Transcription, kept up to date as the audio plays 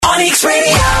Sonics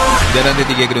Radio. Dan lantai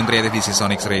 3 gedung kreatif di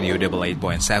Sonics Radio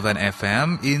 88.7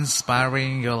 FM,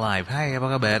 Inspiring Your Life. Hai,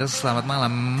 apa kabar? Selamat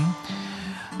malam.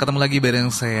 Ketemu lagi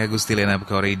bareng saya Lyan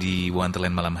Abqary di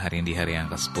Wonderland malam hari ini, di hari yang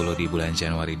ke-10 di bulan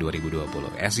Januari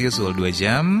 2020. As usual 2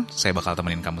 jam, saya bakal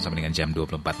temenin kamu sampai dengan jam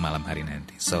 24 malam hari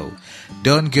nanti. So,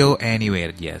 don't go anywhere,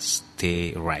 just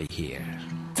stay right here.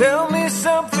 Tell me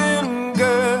something,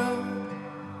 girl.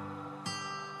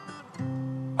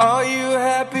 Are you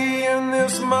happy in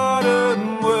this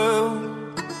modern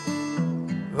world?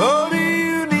 Or do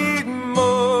you need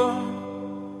more?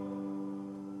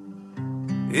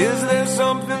 Is there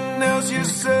something else you're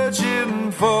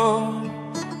searching for?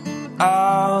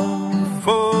 I'm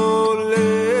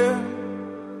falling.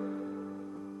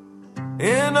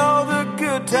 In all the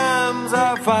good times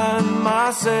I find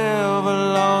myself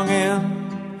longing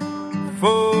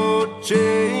for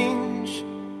change.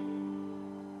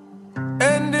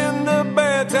 And in the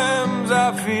bad times I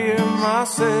fear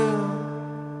myself.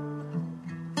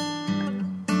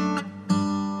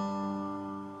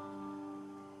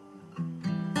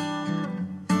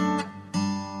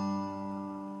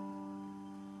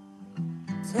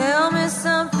 Tell me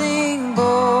something,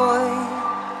 boy.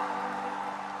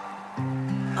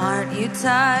 Aren't you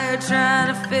tired trying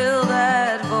to fill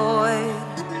that void?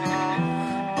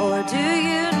 Or do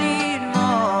you need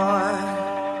more?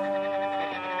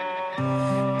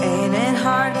 Ain't it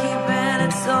hard keeping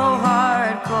it so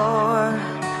hardcore?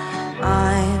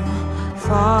 I'm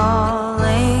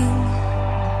falling.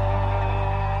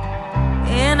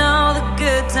 In all the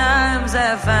good times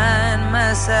I find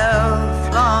myself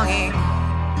longing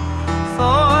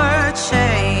for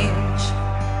change.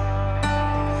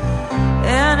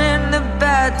 And in the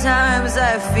bad times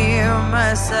I fear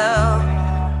myself.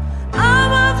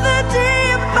 I'm of the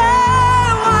deep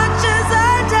end, watch as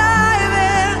I dive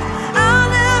in. I'll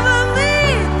never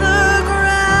leave the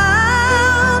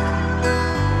ground.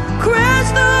 Crash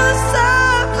through the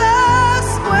surface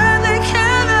where they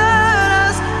can't hurt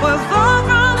us. We're far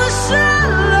from the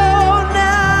shallow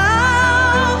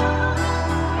now.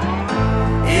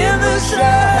 In the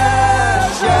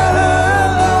shallow,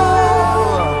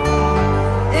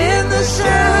 in the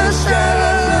shallow.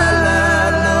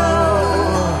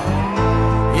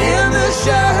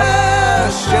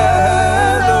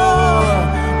 Shallow,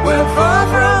 we're far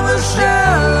from the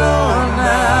shallow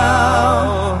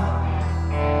now.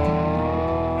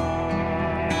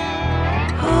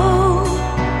 Oh,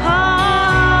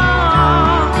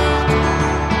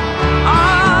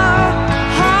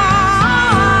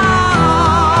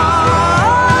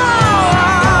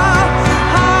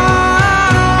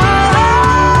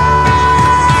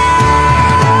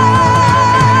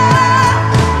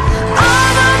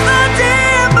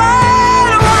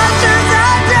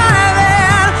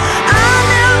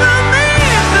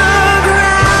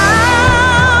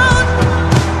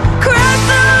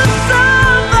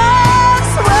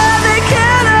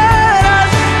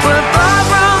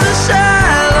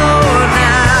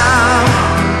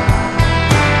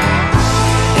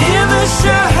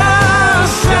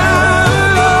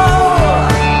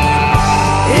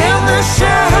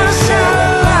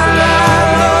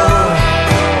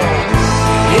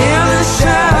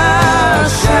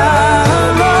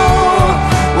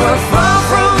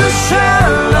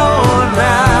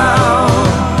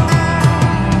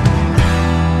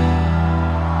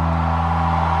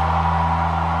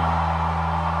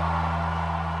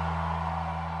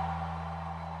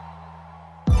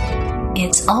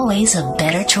 It's always a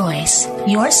better choice.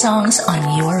 Your songs on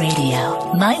your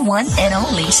radio. My one and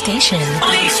only station.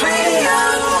 Sonics Radio.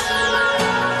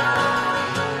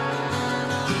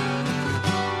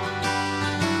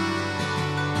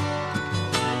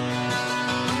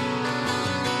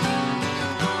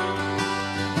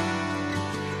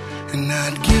 And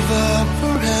I'd give up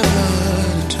forever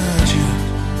to touch you,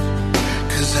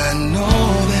 'cause I know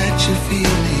that you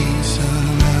feel me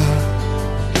somehow.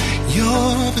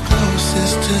 You're the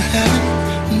closest to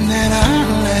heaven that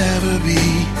I'll ever be,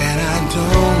 and I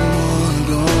don't wanna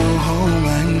go home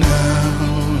right now.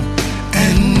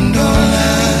 And all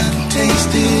I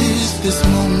taste is this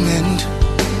moment,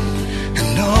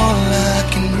 and all I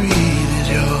can breathe is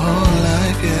your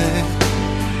life, yeah.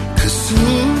 'Cause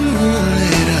sooner or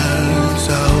later it's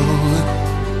over.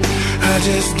 I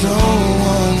just don't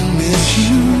wanna miss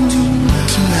you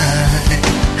tonight.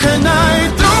 And I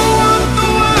don't want the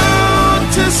world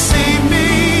to see me,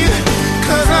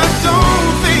 'cause I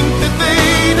don't think that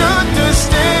they'd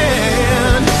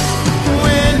understand.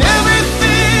 When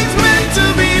everything's meant to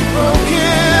be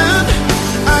broken,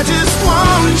 I just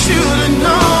want you to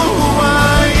know who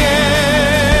I am.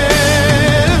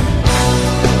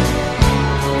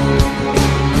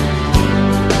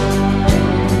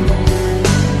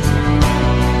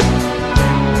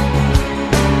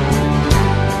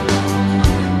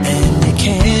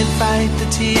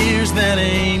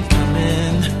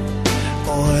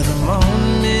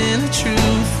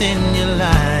 within your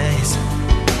lies.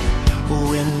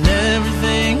 When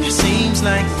everything seems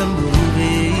like the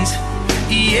movies,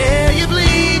 yeah, you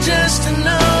bleed just to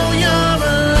know you're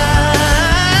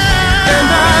alive. And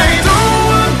I don't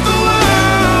want the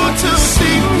world to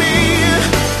see me,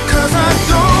 'cause I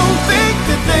don't think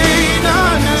that they'd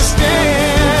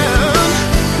understand.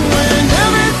 When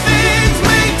everything's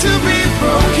made to be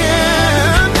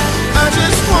broken, I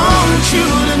just want you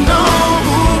to know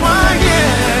who I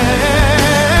am.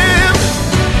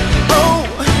 Oh,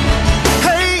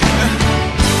 hey,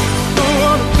 don't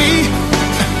wanna be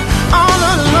all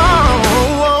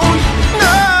alone.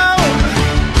 No,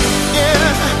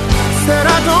 yeah, said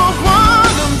I don't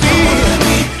wanna be,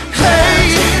 hey,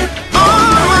 on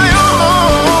my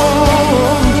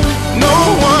own. No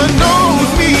one knows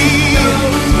me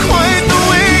quite the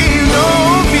way you know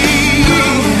me,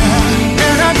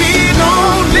 and I'd be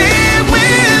lonely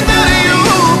without you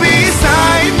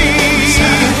beside me.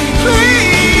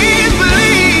 Please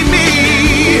believe me,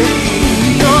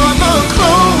 you're the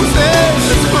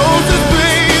closest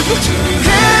babe to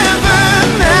heaven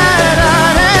that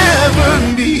I'd ever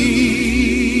need.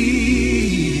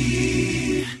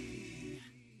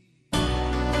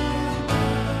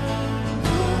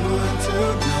 No one to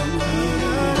know me.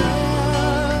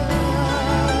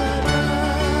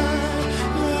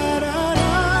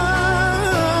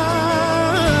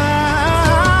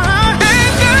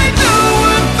 And I don't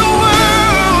want the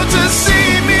world to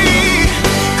see me,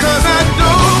 'cause I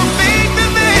don't think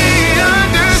that they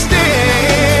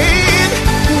understand.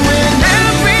 When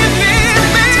everything's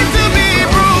made to be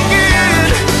broken,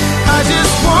 I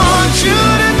just want you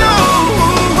to know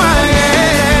who I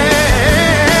am.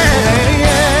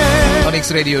 Onyx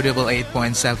Radio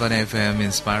 88.7 FM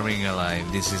Inspiring Your Life.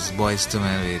 This is Boyz II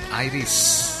Men with Iris.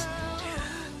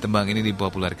 Tembang ini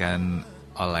dipopulerkan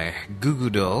oleh Goo Goo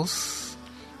Dolls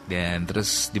dan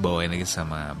terus dibawain lagi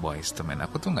sama Boyz II Men.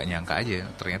 Aku tuh nggak nyangka aja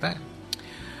ternyata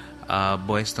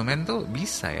Boyz II Men tuh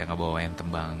bisa ya ngebawain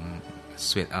tembang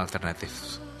sweet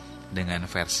alternatif dengan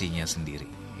versinya sendiri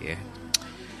ya.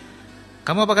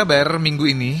 Kamu apa kabar minggu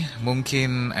ini?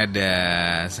 Mungkin ada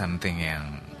something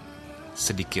yang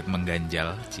sedikit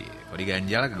mengganjal. Kalau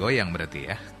diganjal goyang berarti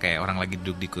ya. Kayak orang lagi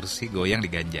duduk di kursi goyang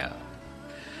diganjal.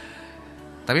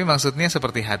 Tapi maksudnya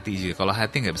seperti hati juga. Kalau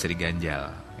hati nggak bisa diganjal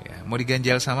ya. Mau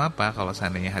diganjal sama apa kalau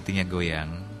seandainya hatinya goyang?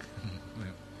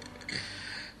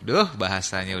 Duh,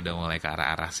 bahasanya udah mulai ke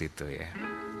arah-arah situ ya.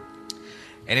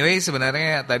 Anyway,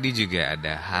 sebenarnya tadi juga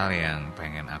ada hal yang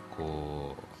pengen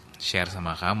aku share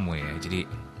sama kamu ya. Jadi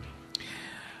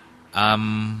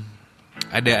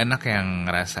ada anak yang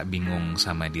ngerasa bingung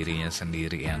sama dirinya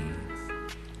sendiri, yang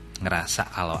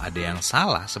ngerasa kalau ada yang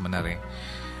salah sebenarnya.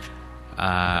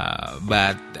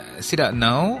 But she don't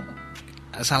know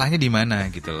salahnya di mana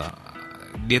gitu loh.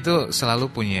 Dia tuh selalu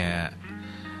punya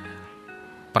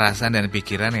perasaan dan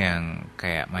pikiran yang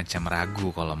kayak macam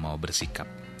ragu kalau mau bersikap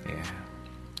ya.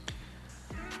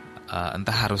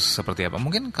 Entah harus seperti apa.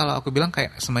 Mungkin kalau aku bilang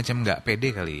kayak semacam nggak pede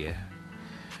kali ya.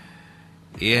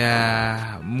 Ya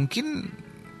mungkin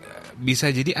bisa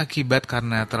jadi akibat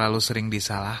karena terlalu sering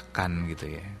disalahkan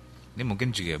gitu ya. Ini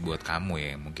mungkin juga buat kamu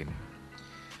ya. Mungkin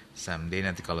someday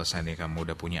nanti kalau seandainya kamu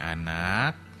udah punya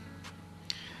anak,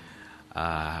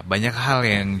 banyak hal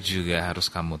yang juga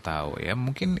harus kamu tahu ya.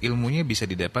 Mungkin ilmunya bisa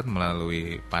didapat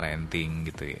melalui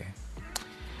parenting gitu ya.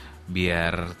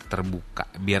 Biar terbuka,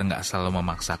 biar gak selalu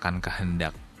memaksakan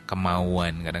kehendak,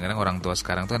 kemauan. Kadang-kadang orang tua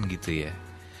sekarang tuh kan gitu ya,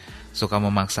 suka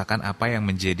memaksakan apa yang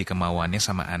menjadi kemauannya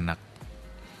sama anak.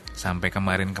 Sampai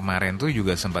kemarin-kemarin tuh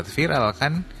juga sempat viral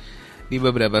kan di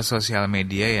beberapa sosial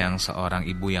media yang seorang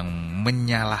ibu yang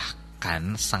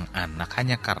menyalahkan sang anak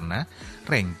hanya karena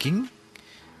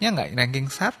rankingnya gak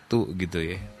ranking 1 gitu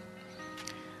ya.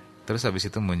 Terus habis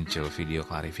itu muncul video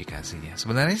klarifikasinya.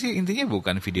 Sebenarnya sih intinya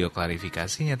bukan video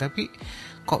klarifikasinya, tapi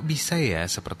kok bisa ya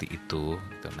seperti itu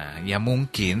gitu. Nah ya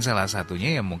mungkin salah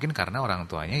satunya ya mungkin karena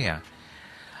orang tuanya ya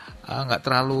gak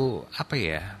terlalu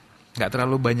gak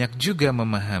terlalu banyak juga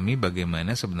memahami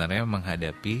bagaimana sebenarnya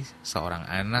menghadapi seorang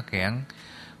anak yang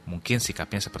mungkin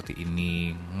sikapnya seperti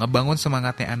ini. Ngebangun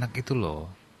semangatnya anak itu loh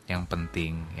yang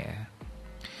penting ya.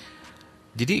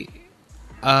 Jadi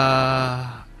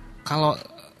kalau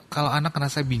anak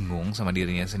ngerasa bingung sama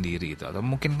dirinya sendiri itu, atau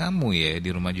mungkin kamu ya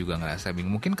di rumah juga ngerasa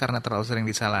bingung, mungkin karena terlalu sering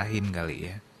disalahin kali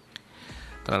ya.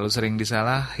 Terlalu sering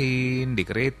disalahin,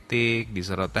 dikritik,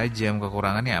 disorot tajam,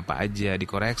 kekurangannya apa aja,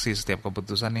 dikoreksi setiap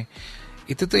keputusannya.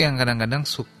 Itu tuh yang kadang-kadang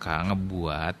suka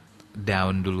ngebuat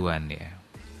down duluan ya.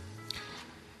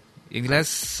 Yang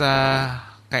jelas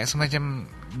kayak semacam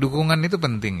dukungan itu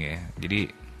penting ya. Jadi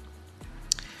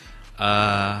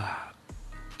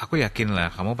aku yakin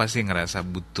lah kamu pasti ngerasa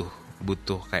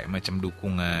butuh kayak macam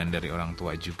dukungan dari orang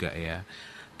tua juga ya.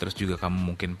 Terus juga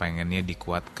kamu mungkin pengennya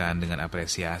dikuatkan dengan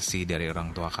apresiasi dari orang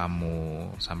tua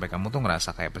kamu, sampai kamu tuh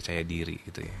ngerasa kayak percaya diri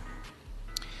gitu ya.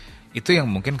 Itu yang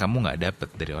mungkin kamu nggak dapet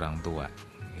dari orang tua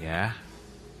ya.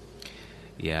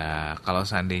 Ya kalau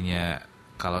seandainya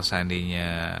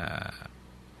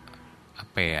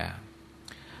apa ya,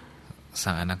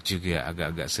 sang anak juga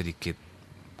agak-agak sedikit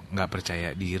nggak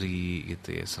percaya diri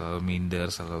gitu ya, selalu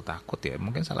minder, selalu takut ya,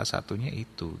 mungkin salah satunya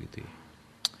itu gitu ya.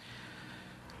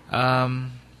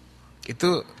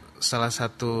 Itu salah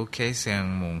satu case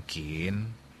yang mungkin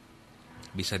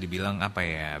bisa dibilang apa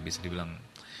ya, bisa dibilang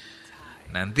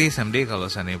nanti someday kalau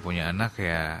seandainya punya anak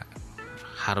ya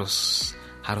harus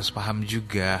paham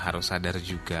juga, harus sadar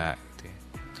juga gitu ya.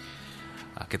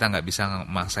 Kita nggak bisa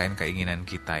maksain keinginan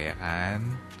kita ya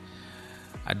kan.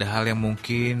 Ada hal yang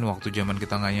mungkin waktu zaman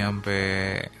kita nggak nyampe,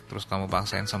 terus kamu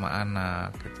paksain sama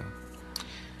anak gitu.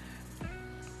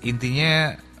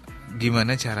 Intinya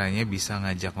gimana caranya bisa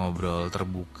ngajak ngobrol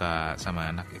terbuka sama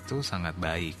anak itu sangat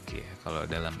baik ya kalau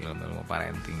dalam ilmu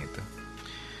parenting itu.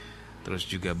 Terus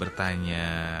juga bertanya,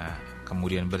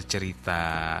 kemudian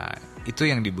bercerita, itu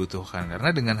yang dibutuhkan.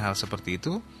 Karena dengan hal seperti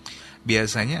itu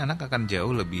biasanya anak akan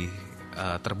jauh lebih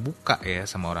terbuka ya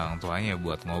sama orang tuanya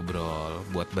buat ngobrol,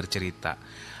 buat bercerita.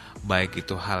 Baik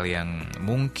itu hal yang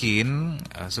mungkin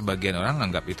sebagian orang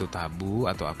anggap itu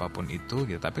tabu atau apapun itu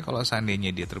gitu. Tapi kalau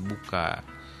seandainya dia terbuka,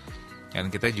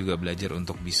 dan kita juga belajar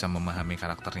untuk bisa memahami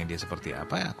karakternya dia seperti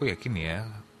apa, aku yakin ya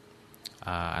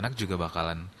anak juga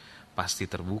bakalan pasti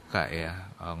terbuka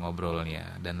ya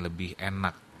ngobrolnya, dan lebih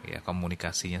enak ya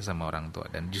komunikasinya sama orang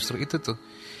tua. Dan justru itu tuh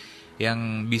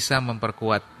yang bisa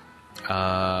memperkuat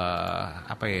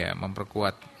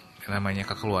memperkuat namanya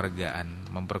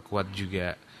kekeluargaan, memperkuat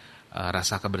juga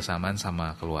rasa kebersamaan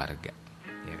sama keluarga,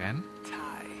 ya kan?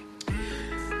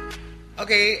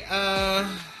 Oke,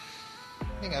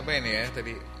 ini ngapain ya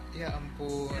tadi? Ya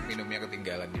ampun, minumnya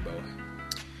ketinggalan di bawah.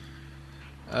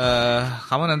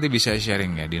 Kamu nanti bisa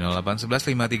sharing ya di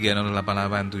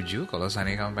 0811530887. Kalau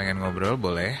seandainya kamu pengen ngobrol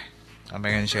boleh. Kamu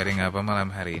pengen sharing apa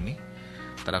malam hari ini?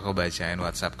 Ntar aku bacain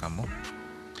WhatsApp kamu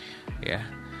ya,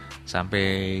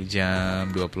 sampai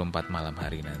jam 24 malam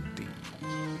hari nanti.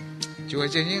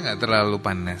 Cuacanya gak terlalu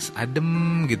panas,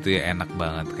 adem gitu ya, enak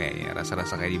banget kayaknya,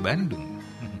 rasa-rasa kayak di Bandung.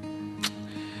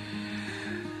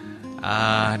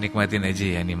 Nikmatin aja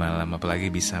ya nih malam, apalagi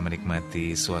bisa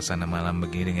menikmati suasana malam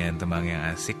begini dengan teman yang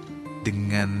asik,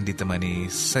 dengan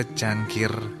ditemani secangkir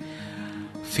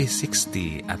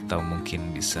V60 atau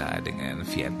mungkin bisa dengan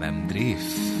Vietnam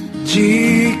Drift.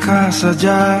 Jika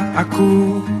saja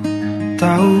aku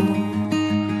tahu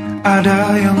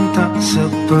ada yang tak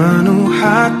sepenuh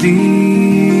hati,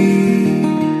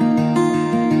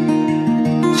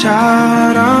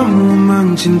 caramu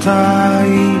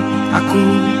mencintai aku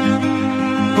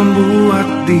membuat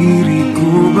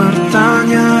diriku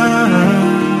bertanya.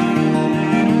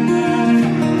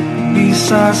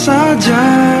 Bisa saja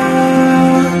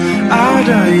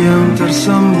ada yang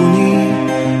tersembunyi,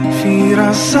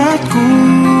 firasatku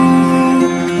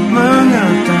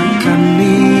mengatakan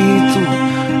itu.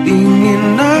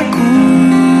 Ingin aku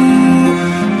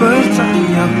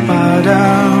bertanya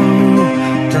padamu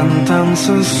tentang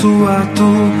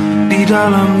sesuatu di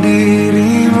dalam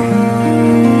dirimu.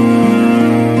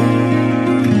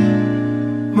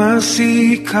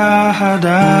 Masihkah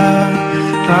ada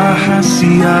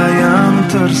rahasia yang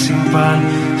tersimpan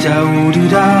jauh di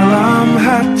dalam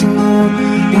hatimu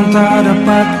yang tak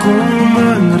dapat ku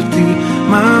mengerti?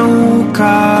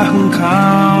 Maukah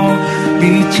engkau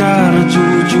bicara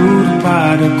jujur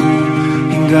padaku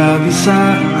hingga bisa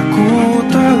aku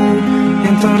tahu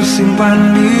yang tersimpan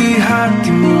di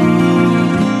hatimu?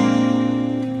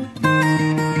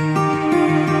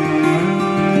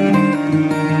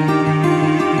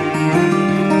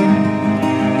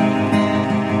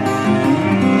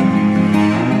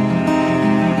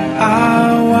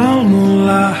 Awal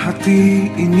mula hati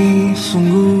ini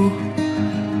sungguh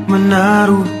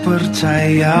menaruh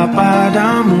percaya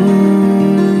padamu,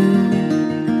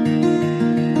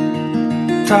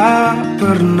 tak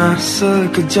pernah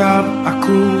sekejap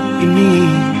aku ini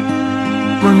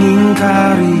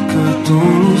mengingkari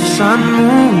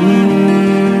ketulusanmu.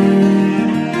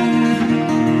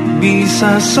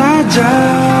 Bisa saja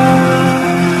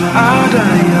ada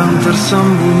yang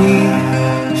tersembunyi,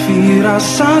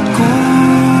 firasatku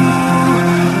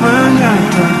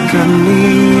mengatakan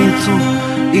itu.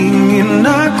 Ingin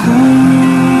aku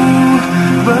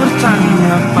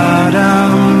bertanya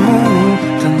padamu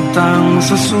tentang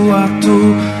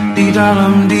sesuatu di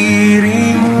dalam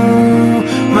dirimu.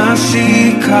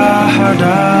 Masihkah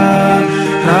ada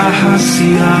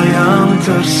rahasia yang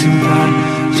tersimpan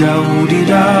jauh di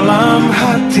dalam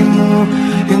hatimu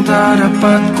yang tak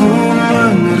dapat ku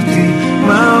mengerti?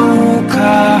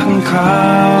 Maukah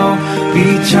engkau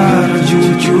bicara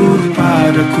jujur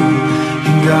padaku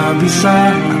hingga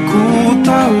bisa aku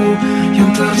tahu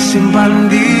yang tersimpan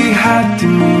di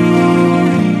hatimu?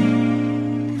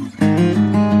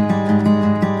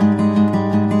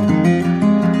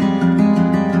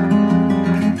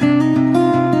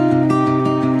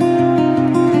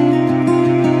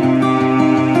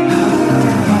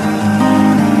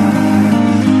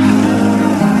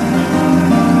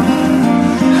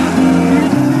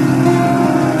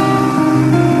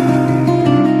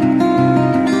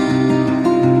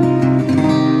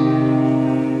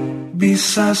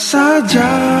 Bisa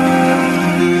saja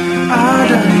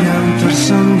ada yang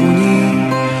tersembunyi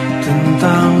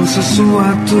tentang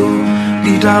sesuatu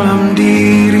di dalam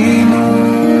dirimu.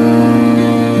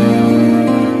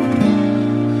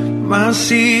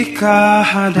 Masihkah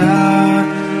ada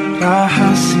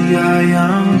rahasia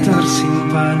yang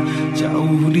tersimpan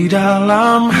jauh di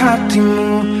dalam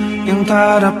hatimu yang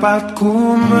tak dapat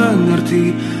ku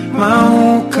mengerti?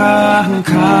 Maukah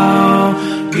engkau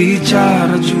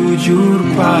bicara jujur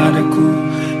padaku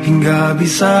hingga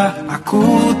bisa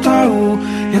aku tahu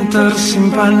yang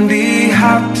tersimpan di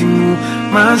hatimu?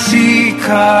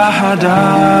 Masihkah ada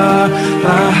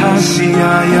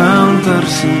rahasia yang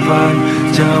tersimpan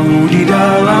jauh di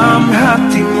dalam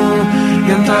hatimu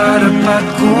yang tak dapat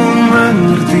ku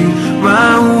mengerti?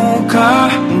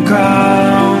 Maukah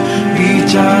engkau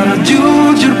bicara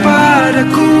jujur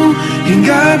padaku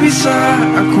hingga bisa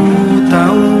aku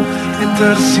tahu yang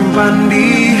tersimpan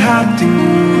di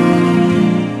hatimu?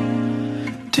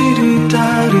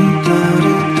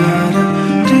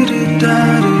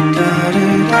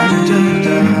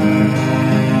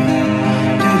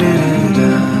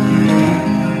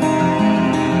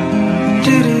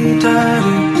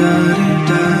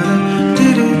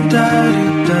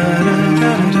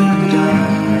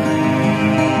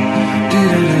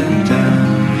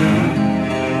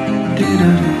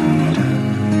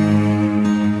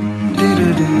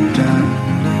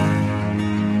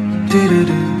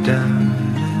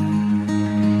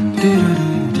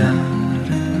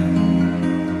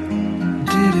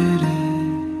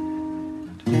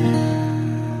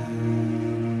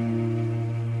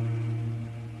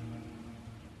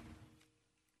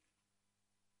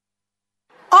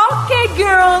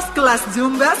 Girls, kelas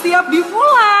Zumba siap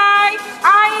dimulai.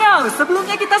 Ayo,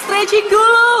 sebelumnya kita stretching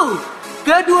dulu.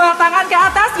 Kedua tangan ke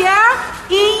atas ya.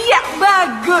 Iya,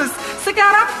 bagus.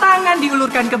 Sekarang tangan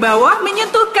diulurkan ke bawah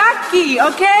menyentuh kaki,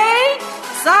 oke?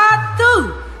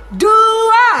 1, 2,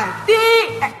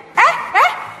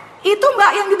 3. Itu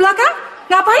mbak yang di belakang?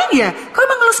 Ngapain ya? Kok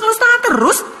emang ngelus-ngelus tangan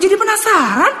terus? Jadi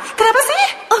penasaran? Kenapa sih?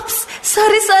 Ups,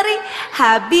 sorry.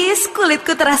 Habis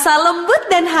kulitku terasa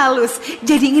lembut dan halus.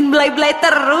 Jadi ingin belai-belai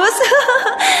terus.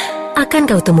 Akan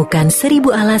kau temukan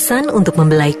 1000 alasan untuk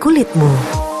membelai kulitmu.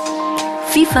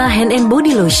 Viva Hand and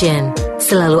Body Lotion.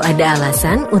 Selalu ada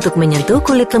alasan untuk menyentuh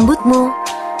kulit lembutmu.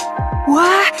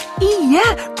 Wah, iya,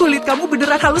 kulit kamu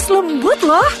beneran halus lembut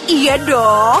loh. Iya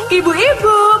dong.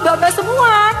 Ibu-ibu, bapak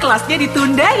semua, kelasnya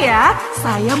ditunda ya.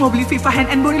 Saya mau beli Viva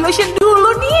Hand and Body Lotion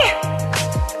dulu nih.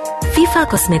 Viva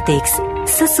Cosmetics,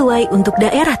 sesuai untuk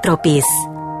daerah tropis.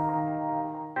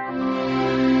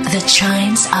 The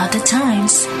chimes are the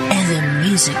times and the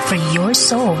music for your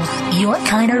soul, your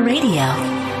kind of radio.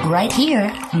 Right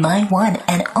here, my one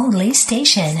and only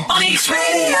station. Onyx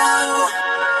Radio.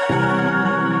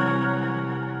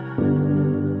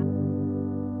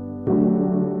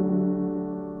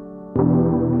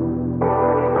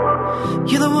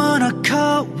 You're the one I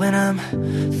call when I'm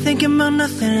thinking about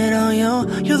nothing at all, yo.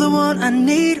 You're the one I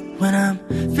need when I'm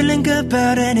feeling good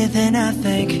about anything I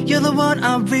think. You're the one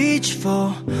I reach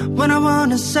for when I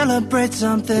wanna celebrate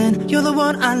something. You're the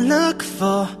one I look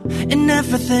for in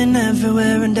everything,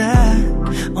 everywhere, and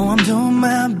I'm doing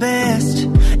my best.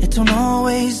 It don't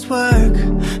always work,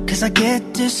 cause I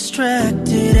get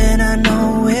distracted and I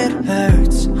know it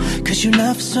hurts. Cause you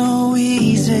love so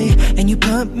easy and you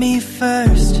put me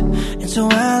first. And so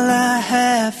while I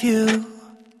have you,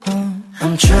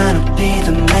 I'm trying to be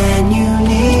the man you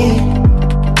need.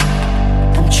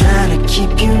 I'm trying to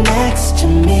keep you next to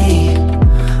me.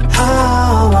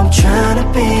 Oh, I'm trying to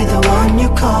be the one you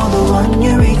call, the one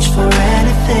you reach for,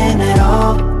 anything at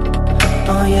all.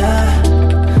 Oh yeah,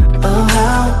 oh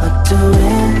how I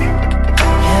doing,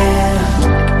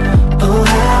 yeah. Oh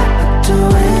how I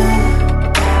doing,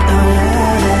 oh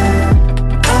yeah.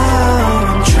 Oh,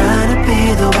 I'm trying to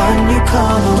be the one you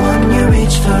call, the one you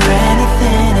reach for,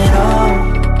 anything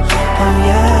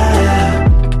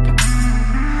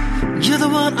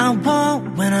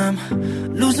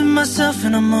losing myself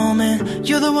in a moment.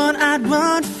 You're the one I'd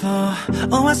run for.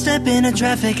 Oh, I step into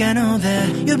traffic, I know that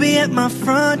you'll be at my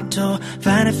front door,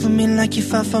 fighting for me like you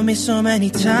fought for me so many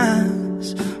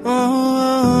times.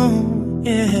 Oh,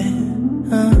 yeah.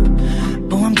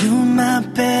 Oh, I'm doing my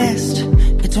best.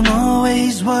 It don't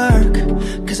always work,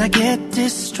 'cause I get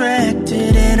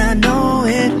distracted and I know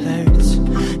it hurts.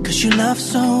 'Cause you love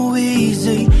so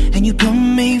easy and you put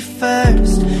me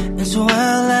first. And so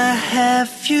while I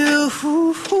have you,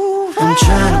 I'm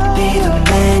trying to be the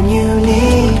man you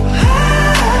need.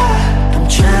 I'm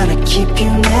trying to keep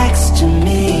you next to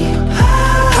me.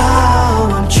 Oh,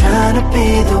 I'm trying to be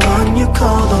the one you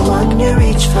call, the one you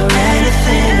reach for,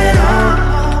 anything at all.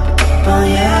 Oh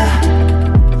yeah.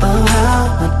 Oh, how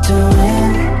am I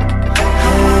doing?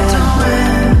 How am I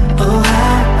doing? Oh,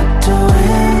 how am I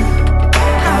doing?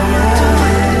 How am I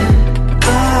doing?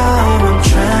 Oh, I'm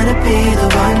trying to be the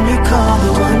one you call,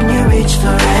 the one you reach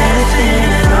for, anything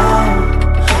at all.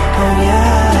 Oh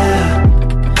yeah.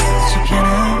 So can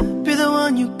I be the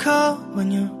one you call when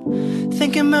you're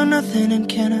thinking about nothing? And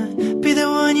can I be the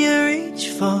one you reach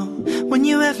for when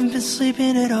you haven't been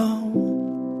sleeping at all?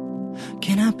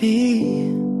 Can I be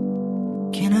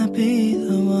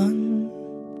the one?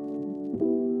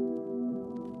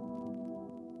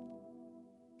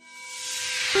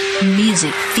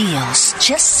 Music feels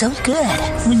just so good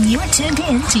when you're tuned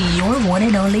in to your one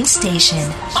and only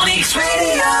station, Onyx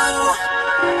Radio.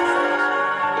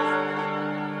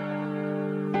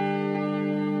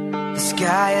 The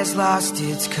sky has lost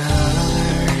its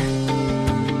color.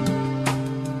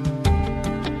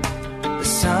 The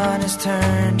sun has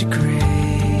turned to gray.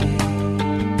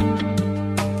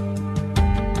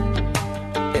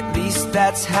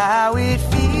 That's how it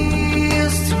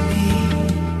feels to me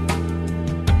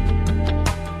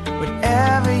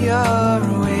whenever you're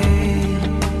away.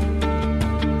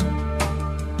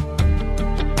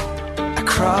 I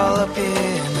crawl up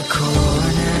in the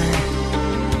corner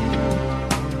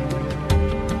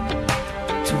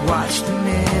to watch the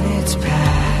minutes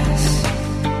pass.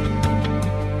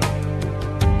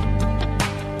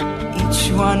 Each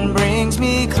one brings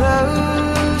me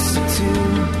closer to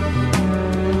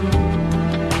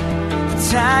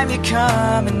time you're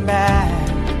coming back.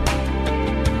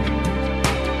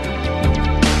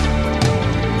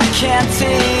 I can't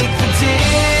take the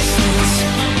distance,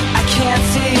 I can't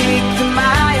take the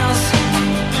miles,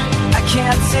 I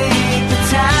can't take the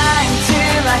time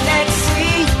till I next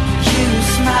see you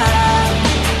smile.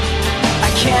 I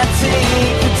can't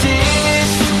take the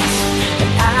distance,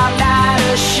 and I'm not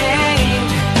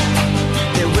ashamed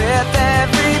that with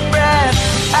every breath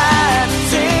I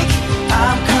take,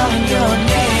 I'm calling your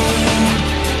name,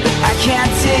 but I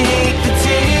can't take the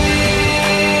distance.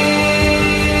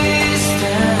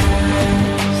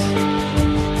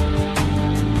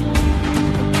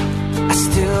 I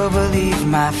still believe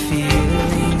my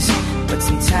feelings, but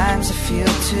sometimes I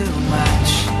feel too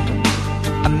much.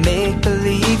 I make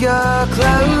believe you're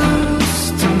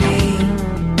close to me,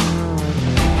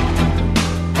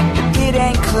 but it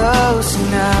ain't close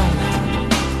enough.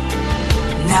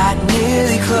 Not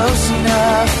nearly close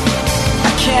enough.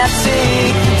 I can't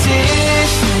take the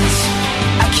distance,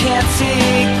 I can't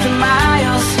take the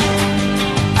miles,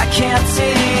 I can't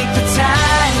take the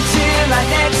time till I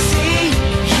next see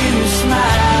you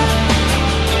smile.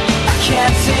 I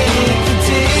can't take the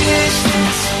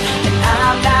distance, and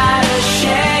I'm not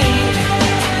ashamed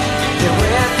that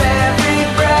with every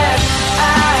breath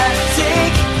I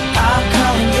take, I'm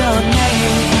calling your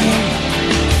name.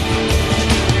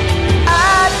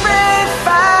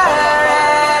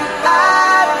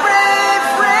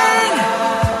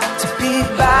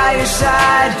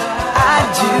 Side, I'd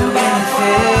do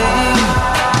anything.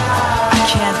 I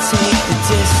can't take the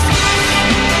distance.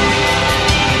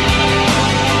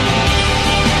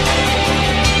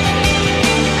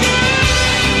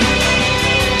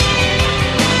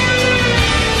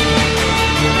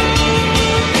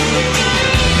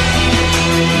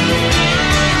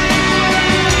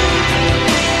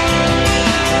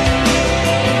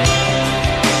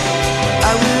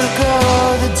 I will go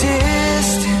the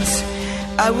distance,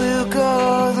 I will go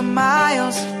the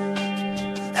miles.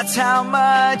 That's how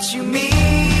much you mean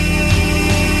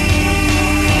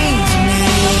to me.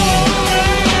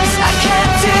 'Cause I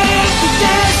can't take the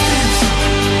distance,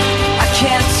 I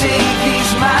can't take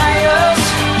these miles,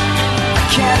 I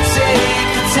can't take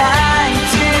the time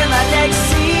till I next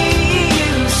see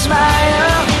you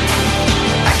smile.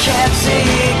 I can't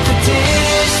take the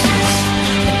distance,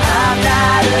 and I'm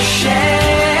not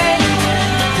ashamed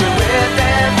that with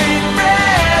every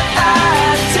breath I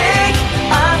take,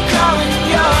 I'm calling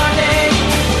your name.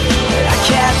 But I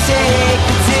can't take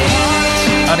the distance.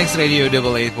 Onyx Radio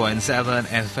 88.7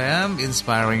 FM,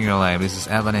 inspiring your life. This is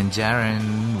Evan and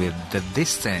Jaren with The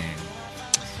Distance.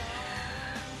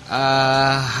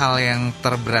 Hal yang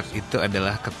terberat itu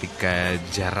adalah ketika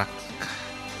jarak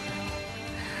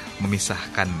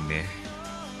memisahkan ya.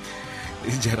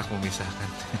 Jarak memisahkan.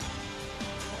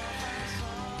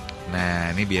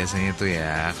 Nah, ini biasanya tuh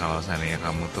ya, kalau seandainya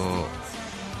kamu tuh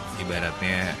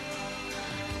ibaratnya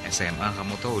SMA,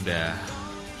 kamu tuh udah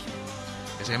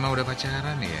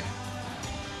pacaran ya.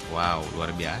 Wow, luar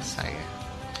biasa ya.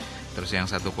 Terus yang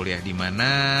satu kuliah di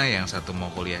mana, yang satu mau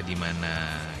kuliah di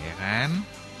mana, ya kan?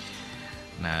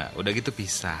 Nah, udah gitu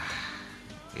pisah.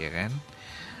 Ya kan?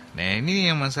 Nah,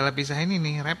 ini yang masalah pisah ini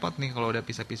nih, repot nih kalau udah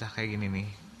pisah-pisah kayak gini nih.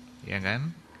 Ya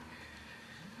kan?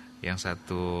 Yang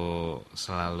satu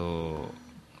selalu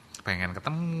pengen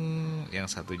ketemu, yang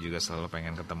satu juga selalu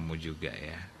pengen ketemu juga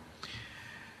ya.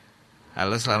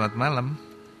 Halo, selamat malam.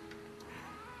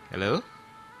 Halo?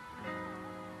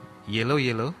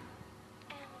 Yellow.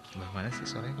 Bah, mana sih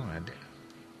suaranya kok nggak ada?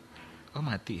 Oh,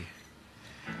 mati ya?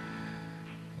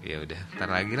 Ya udah,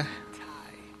 ntar lagi lah.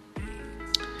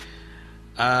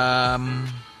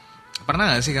 Pernah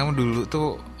nggak sih kamu dulu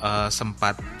tuh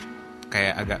sempat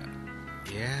kayak agak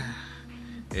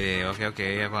oke,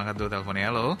 aku angkat dulu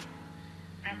teleponnya. Halo.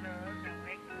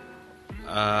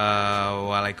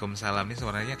 Waalaikumsalam. Ini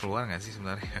suaranya keluar nggak sih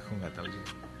sebenarnya? Aku nggak tahu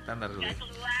juga. Ntar dulu.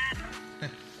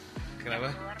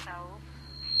 Kenapa? Keluar tahu.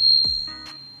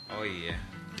 Oh iya.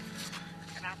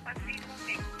 Kenapa sih kok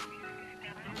kayak gini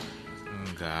sekarang?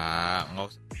 Enggak.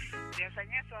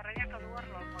 Biasanya suaranya keluar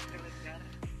loh mau dengar.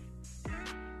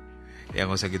 Ya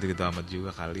nggak usah gitu-gitu amat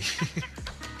juga kali.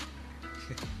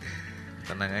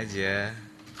 Tenang aja.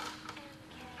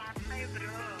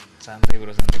 Santai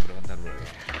bro. Ntar bro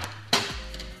ya.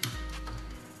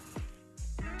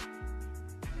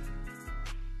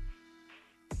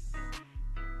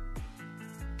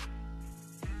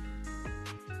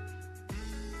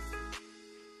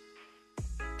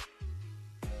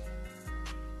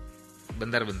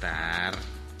 Bentar.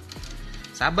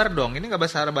 Sabar dong, ini gak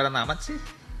sabaran amat sih.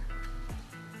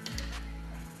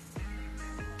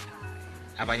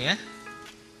 Apanya?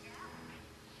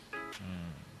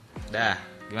 Dah,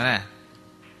 gimana?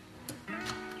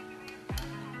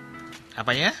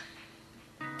 Apanya?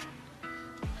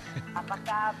 Apa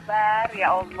kabar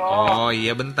ya Allah? Oh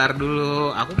iya, bentar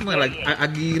dulu. Aku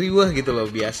lagi riwah gitu loh,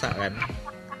 biasa kan.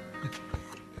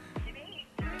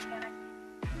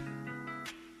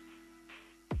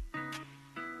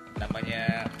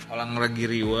 Namanya orang lagi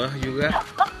riwah juga.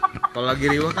 Kalau lagi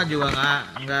riwah kan juga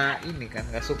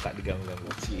nggak suka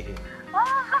diganggu-ganggu sih.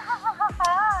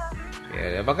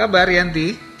 Ya, apa kabar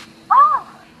Yanti? Oh,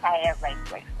 saya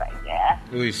baik-baik saja.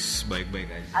 Wis, baik-baik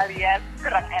aja. Alias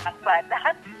kurang enak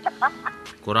badan.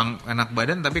 Kurang enak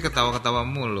badan tapi ketawa-ketawa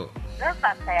mulu.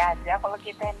 Santai aja kalau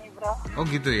kita ini bro. Oh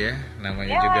gitu ya,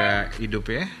 namanya juga hidup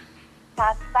ya.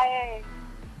 Santai.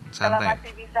 Kalau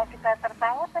masih bisa kita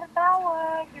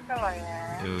tertawa gitu loh ya.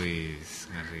 Wis,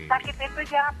 ngeri. Sakit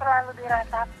itu jangan terlalu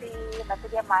dirasapi, nanti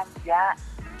dia manja.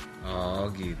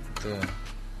 Oh gitu.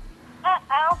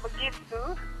 Begitu.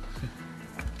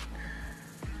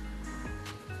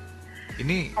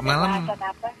 Ini ada malam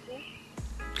apa sih?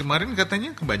 Kemarin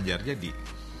katanya ke Banjar jadi.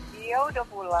 Iya udah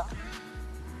pulang.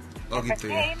 Oh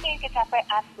gitu ya. Ini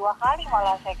kecapean 2 kali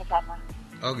malah saya ke sana.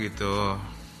 Oh gitu.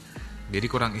 Jadi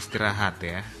kurang istirahat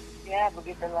ya. Ya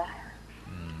begitulah.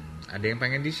 Ada yang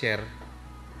pengen di-share?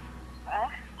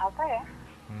 Apa ya?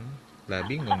 Lah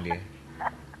bingung dia.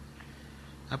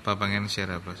 Apa pengen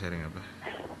share apa? Sharing apa?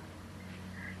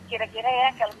 Kira-kira ya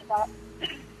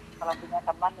kalau punya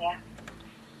teman ya.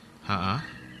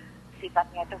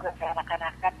 Sifatnya itu gak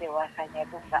kanak-kanakan, dewasanya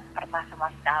itu gak pernah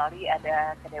sama sekali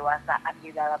ada kedewasaan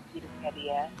di dalam hidupnya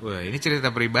dia. Wah, ini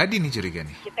cerita pribadi nih curiga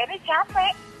nih. Kita ini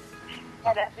capek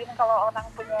ngadapin kalau orang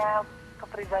punya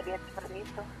kepribadian seperti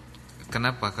itu.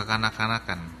 Kenapa?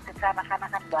 Kekanak-kanakan?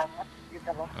 Kekanak-kanakan banget gitu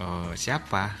loh. Oh,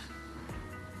 siapa?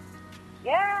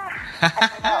 Ya,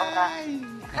 ada orang.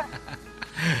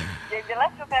 Ya jelas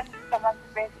bukan teman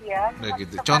spesial.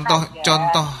 Begitu.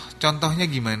 Contohnya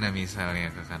gimana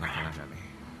misalnya kekanak-kanakan?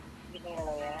 Gini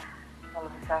loh ya, kalau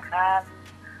misalkan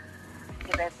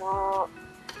kita itu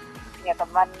punya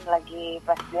teman lagi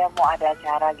pas dia mau ada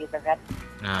acara gitu kan.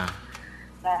 Nah,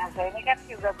 saya ini kan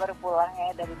juga baru pulang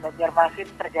ya dari Banjarmasin,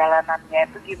 perjalanannya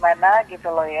itu gimana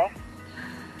gitu loh ya.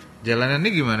 Jalanannya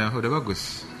gimana? Udah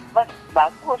bagus?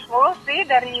 Bagus, mulus sih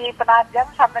dari Penajam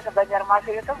sampai ke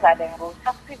Banjarmasin itu nggak ada yang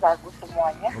rusak sih, bagus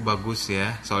semuanya. Oh bagus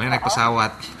ya, soalnya naik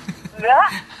pesawat. Enggak,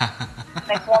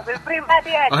 naik mobil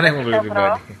pribadi aja. Oh naik mobil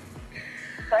pribadi.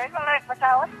 Soalnya kalau naik pesawat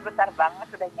pesawat sebentar banget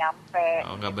sudah nyampe.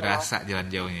 Oh, nggak gitu. berasa jalan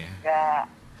jauhnya? Nggak.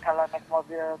 Kalau naik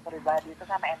mobil pribadi itu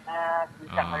kan enak,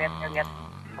 bisa ngeliat-ngeliat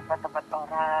tempat-tempat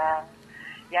orang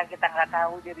yang kita nggak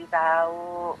tahu jadi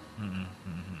tahu.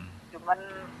 Cuman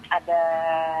ada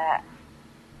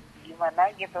gimana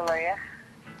gitu loh ya.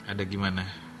 Ada gimana?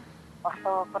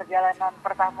 Waktu perjalanan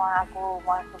pertama aku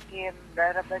masukin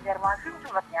daerah Banjarmasin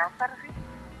sempat nyasar sih.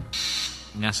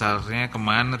 Nyasarnya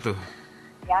kemana tuh?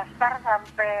 Nyasar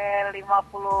sampai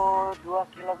 52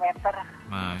 km.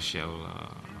 Masya Allah.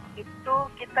 Itu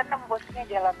kita nembusnya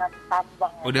jalanan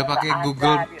tambang. Udah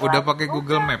pakai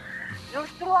Google Map.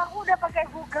 Justru aku udah pakai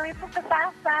Google itu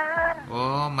kesasar.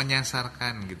 Oh,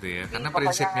 menyasarkan gitu ya. Karena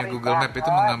Pokoknya prinsipnya ngeri Google Map banget. itu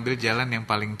mengambil jalan yang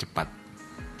paling cepat.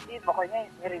 Pokoknya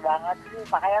ngeri banget sih.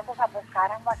 Makanya aku sampai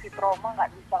sekarang masih trauma,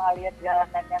 nggak bisa ngeliat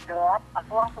jalanan yang gelap.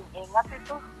 Aku langsung ingat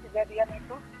itu kejadian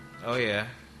itu. Oh ya.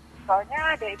 Soalnya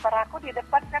ada ipar aku di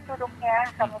depan kan duduknya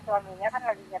sama suaminya kan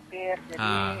lagi nyetir.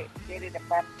 Jadi dia di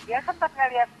depan. Dia sempat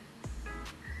ngeliat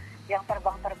yang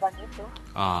terbang-terbang itu.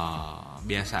 Oh,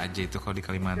 biasa aja itu kalau di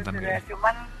Kalimantan. Ya.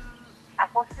 Cuman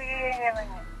aku sih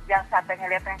yang sampai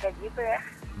ngeliat yang kayak gitu ya.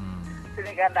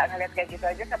 Sini kan nggak ngeliat kayak gitu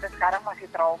aja sampai sekarang masih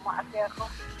trauma sih aku.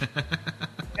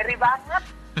 Ngeri banget.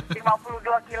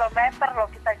 52 km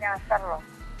loh kita nyasar loh.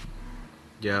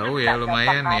 Jauh ya,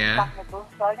 lumayan ya. Itu.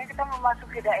 Soalnya kita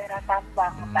memasuki daerah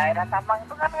tambang. Daerah tambang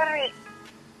itu kan ngeri.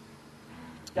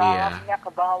 Jalannya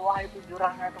ke bawah itu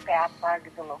jurangnya itu kayak apa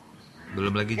gitu loh.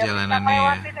 Belum lagi jalanannya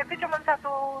ya. Itu cuma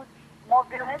satu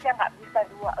mobil aja, nggak bisa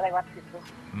dua lewat situ.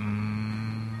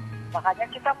 Makanya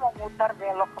kita mau mutar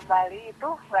belok kembali itu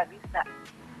nggak bisa.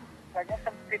 Soalnya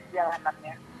sempit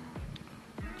jalanannya.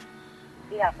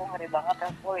 Iya, aku ngeri banget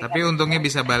aku. Tapi untungnya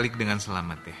bisa balik dengan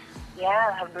selamat ya. Ya,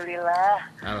 alhamdulillah.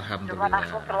 Alhamdulillah. Cuman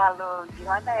aku selalu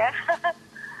gimana ya?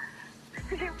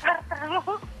 Simpar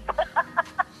terus.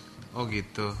 Oh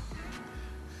gitu.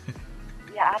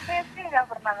 Ya apa sih nggak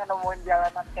pernah nemuin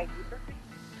jalanan kayak gitu sih.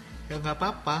 Ya nggak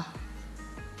apa-apa.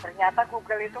 Ternyata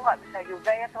Google itu nggak bisa juga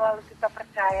ya selalu kita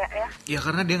percaya ya. Ya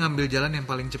karena dia ngambil jalan yang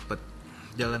paling cepat,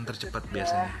 jalan tercepat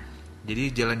biasanya. Jadi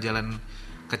jalan-jalan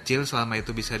kecil selama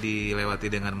itu bisa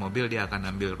dilewati dengan mobil dia akan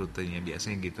ambil rutenya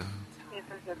biasanya gitu.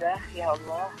 Itu sudah, ya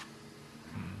Allah.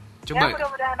 Coba. Ya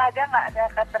mudah-mudahan aja nggak ada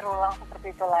akan terulang seperti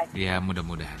itu lagi. Ya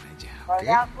mudah-mudahan aja.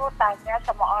 Soalnya aku tanya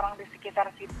sama orang di sekitar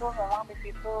situ, memang di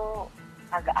situ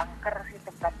agak angker sih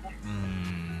tempatnya.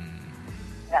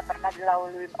 Nggak pernah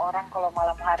dilaluin orang kalau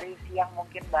malam hari, siang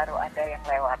mungkin baru ada yang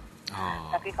lewat.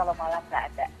 Tapi kalau malam nggak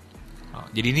ada.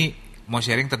 Jadi ini mau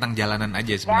sharing tentang jalanan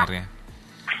aja sebenarnya.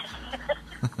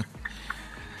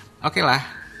 Oke lah,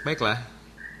 baiklah.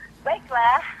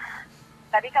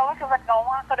 Tadi kamu sempat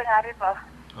ngomong, aku dengerin loh.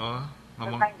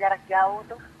 Ngomong tentang jarak jauh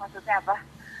tuh, maksudnya apa?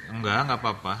 Enggak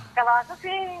apa-apa. Kalau aku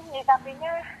sih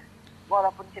nyikapinya,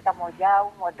 walaupun kita mau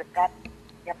jauh, mau dekat,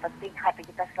 yang penting hati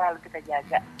kita selalu kita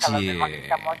jaga. Kalau memang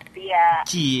kita mau setia.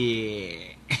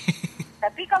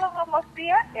 Tapi kalau nggak mau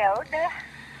setia, ya udah.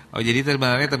 Oh jadi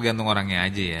sebenarnya tergantung orangnya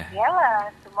aja ya?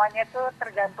 Iyalah, semuanya tuh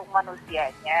tergantung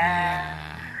manusianya.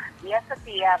 Dia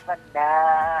setia apa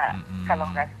enggak. Kalau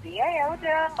nggak setia ya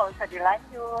udah, nggak usah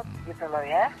dilanjut gitu loh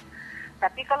ya.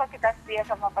 Tapi kalau kita setia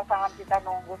sama pasangan kita,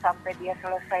 nunggu sampai dia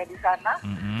selesai di sana,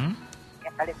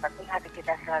 yang paling penting hati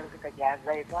kita selalu kita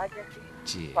jaga, itu aja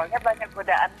sih. Soalnya banyak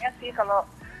godaannya sih kalau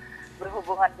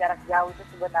berhubungan jarak jauh itu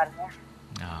sebenarnya.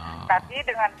 Tapi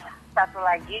dengan satu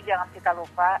lagi jangan kita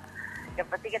lupa, yang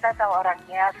penting kita tahu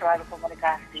orangnya, selalu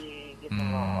komunikasi gitu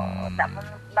loh.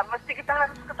 Nggak mesti kita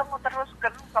harus ketemu terus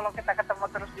kan. Kalau kita ketemu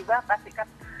terus juga pasti kan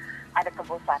ada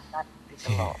kebosanan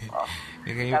gitu loh.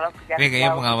 Ini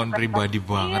kayaknya pengalaman pribadi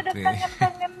banget nih. Iya, ada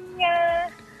kangen-kangennya.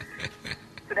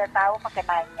 Sudah tahu pakai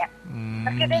nanya.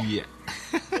 Oke deh. Iya.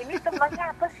 Ini temannya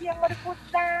apa sih yang mau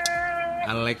diputar?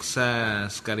 Alexa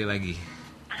sekali lagi.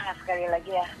 Sekali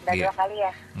lagi ya? Udah 2 kali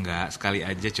ya? Enggak, sekali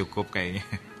aja cukup kayaknya.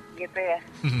 Gitu ya?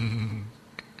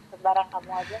 Sembarang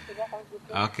kamu aja sudah kalau gitu.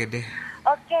 Oke deh.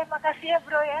 Oke, makasih ya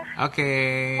bro ya. Oke,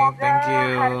 thank you.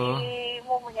 Semoga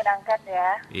harimu menyenangkan ya.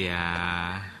 Iya.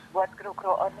 Buat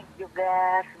kru-kru Onyx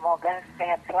juga, semoga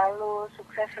sehat selalu,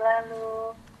 sukses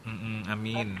selalu.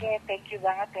 Amin. Oke, thank you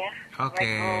banget ya. Oke,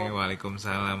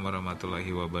 waalaikumsalam warahmatullahi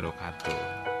wabarakatuh.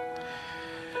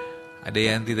 Ada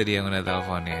Yanti tadi yang udah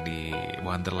telepon ya di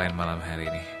Wonderland malam hari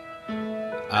ini.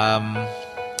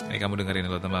 Ini kamu dengerin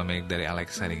lagu terbaik dari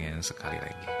Alexa dengan sekali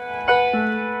lagi.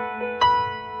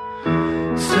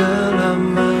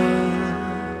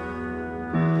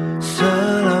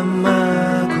 Selama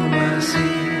ku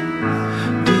masih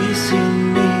di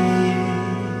sini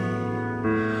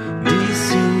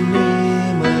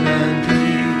menanti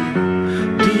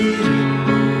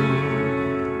dirimu.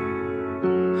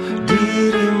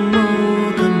 dirimu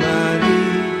kembali,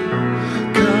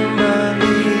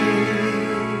 kembali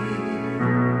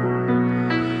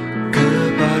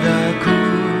kepadaku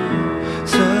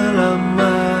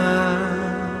selama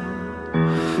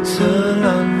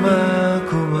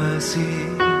ku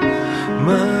masih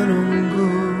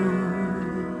menunggu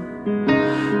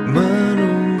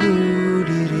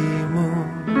dirimu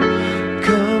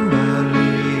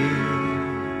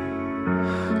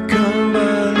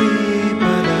kembali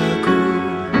padaku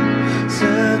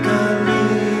sekali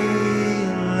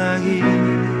lagi.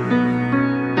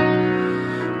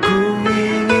 Ku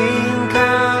ingin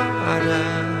kau ada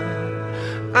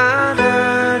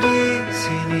di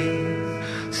sini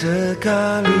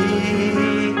sekali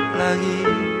lagi,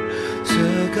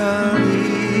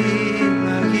 sekali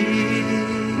lagi.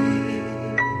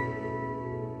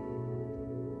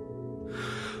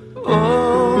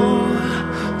 Oh,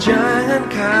 jangan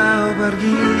kau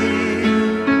pergi,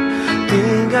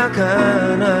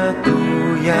 tinggalkan aku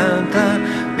yang tak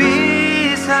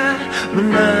bisa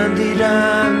menanti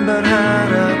dan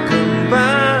berharap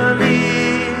kembali.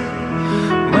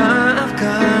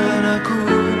 Maafkan aku,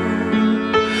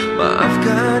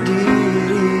 maafkan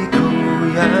diriku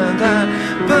yang tak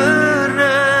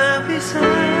pernah bisa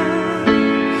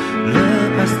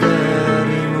lepas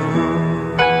darimu.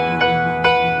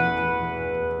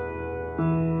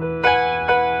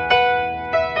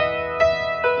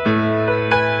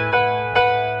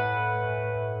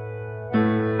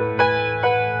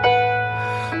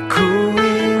 Ku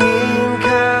ingin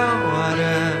kau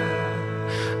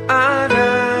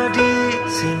ada di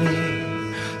sini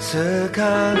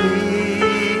sekali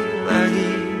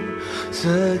lagi,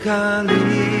 sekali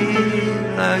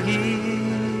lagi.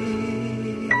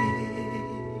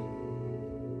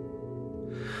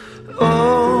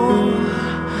 Oh,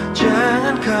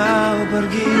 jangan kau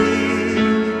pergi,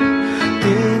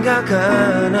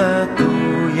 tinggalkan aku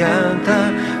yang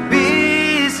tak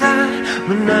bisa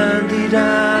menanti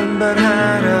dan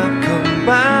berharap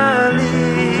kembali.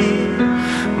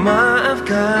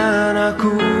 Maafkan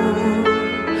aku,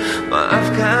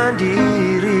 maafkan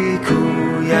diriku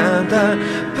yang tak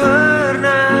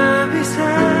pernah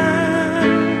bisa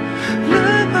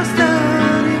lepas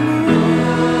darimu.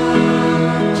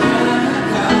 Jangan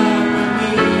kau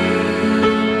pergi,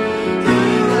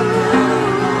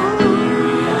 tinggalkan aku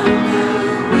yang tak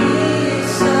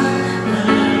bisa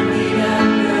menanti dan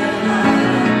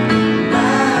berharap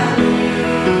kembali.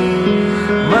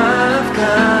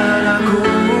 Maafkan aku,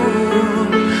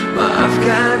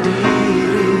 maafkan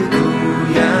diriku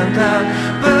yang tak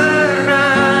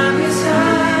pernah bisa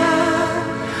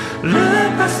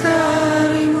lepas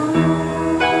darimu.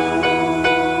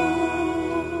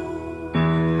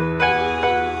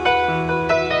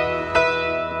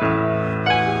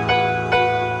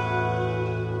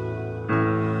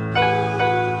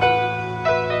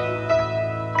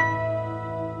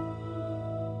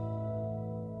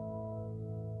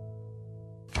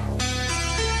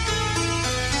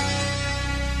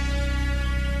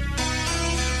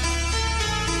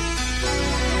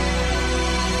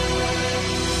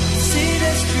 See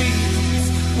the streets,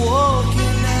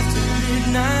 walking after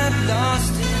midnight,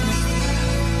 lost in the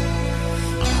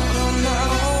crowd, out on my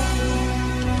own.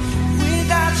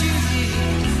 Without you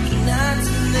here, the nights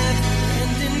are never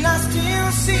ending. I still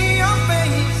see your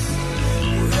face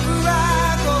wherever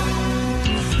I go.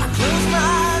 I close my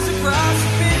eyes across a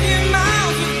billion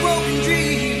miles of broken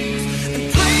dreams and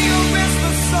pray your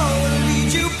restless soul will lead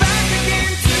you back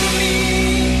again to me.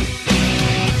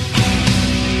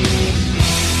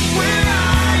 Where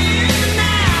are you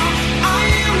now? Are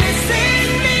you missing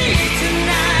me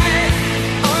tonight?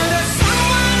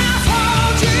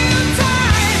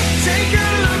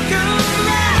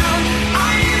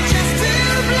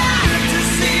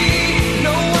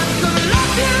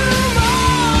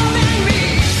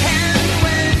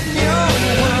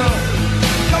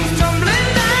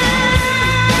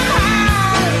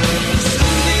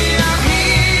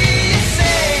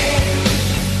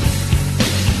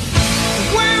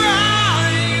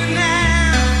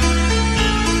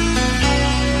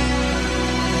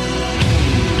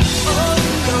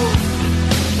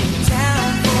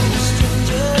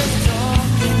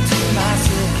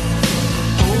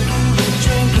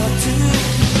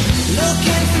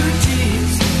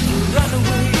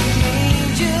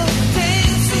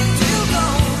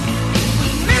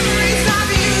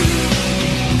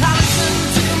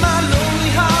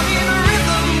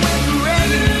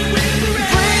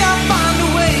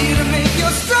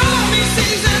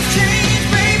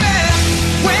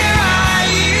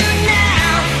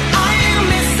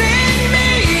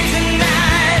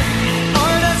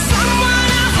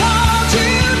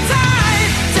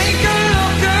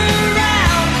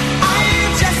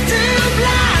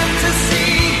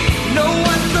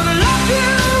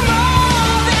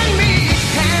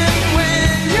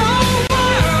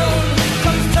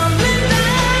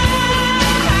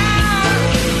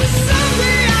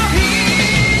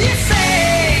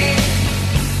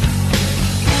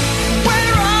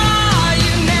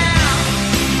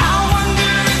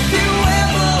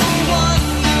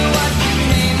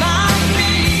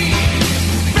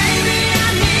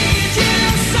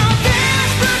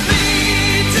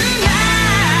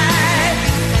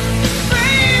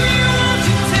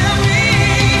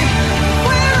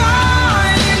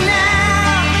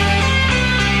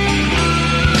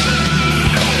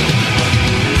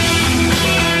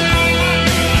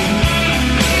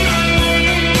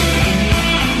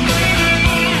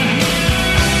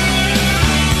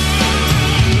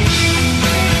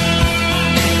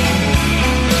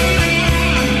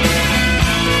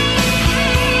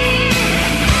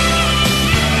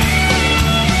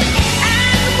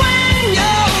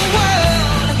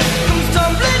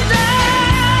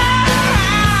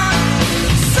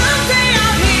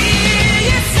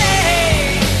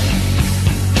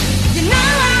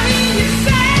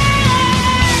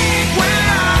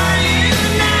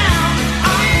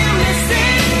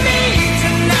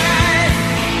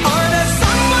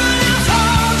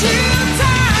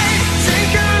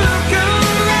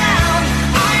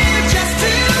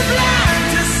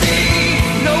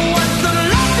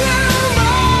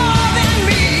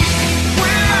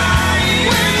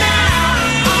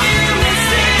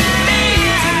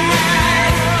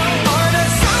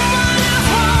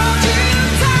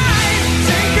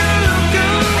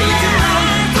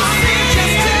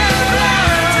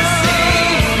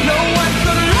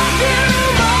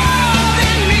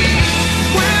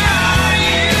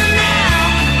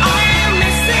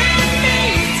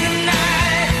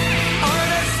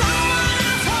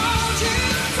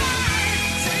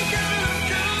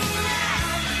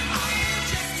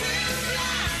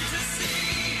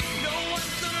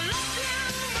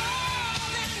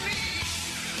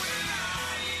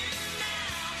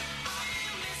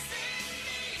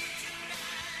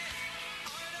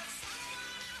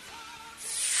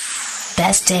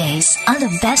 best days on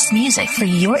the best music for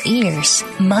your ears.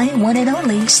 My one and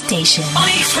only station.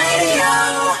 Onyx Radio.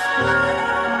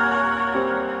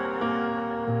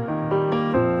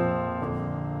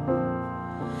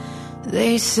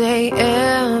 They say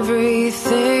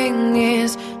everything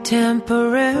is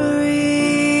temporary.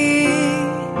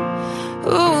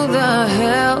 Who the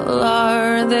hell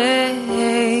are they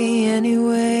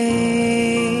anyways?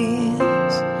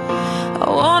 I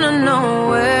wanna know,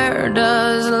 where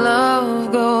does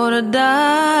love go to die?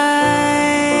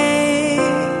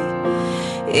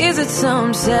 Is it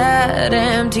some sad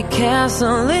empty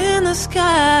castle in the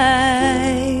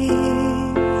sky?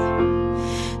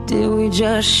 Did we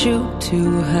just shoot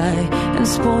too high and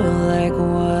spoil like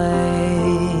wine?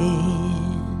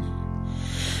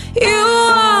 You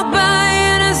walk by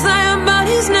and it's like our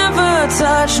bodies never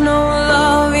touch. No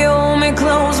love, you hold me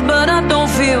close, but I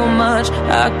don't feel much.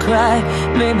 I cry,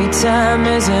 maybe time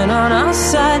isn't on our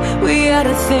side. We had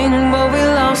a thing, but we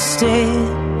lost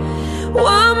it.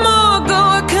 One more go,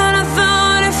 I kinda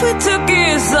thought if we took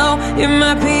it slow, it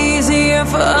might be easier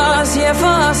for us, yeah,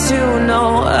 for us to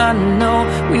know. I know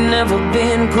we've never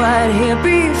been quite here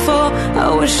before.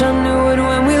 I wish I knew it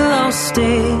when we lost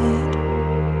it.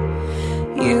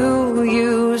 You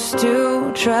used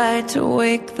to try to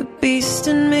wake the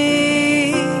beast in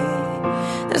me.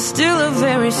 There's still a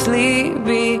very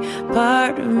sleepy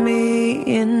part of me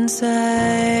inside.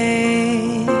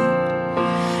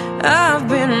 I've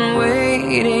been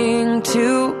waiting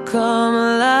to come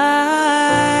alive.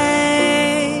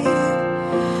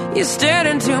 You stared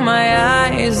into my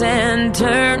eyes and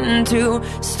turned to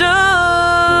stone.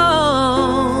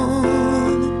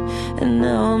 And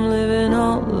now I'm living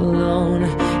all alone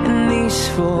in these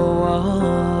four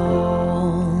walls.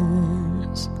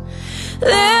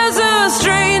 There's a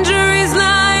stranger, he's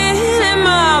lying in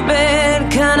my bed,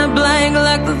 kinda blank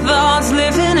like the thoughts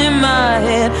living in my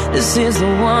head. This is the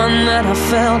one that I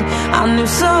felt I knew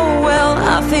so well.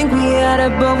 I think we had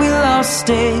it, but we lost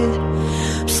it.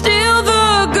 Still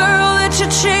the girl that you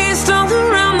chased all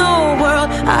around the world.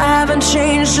 I haven't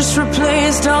changed, just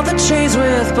replaced all the chains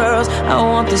with pearls. I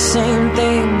want the same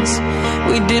things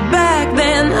we did back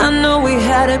then. I know we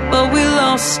had it, but we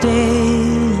lost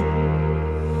it.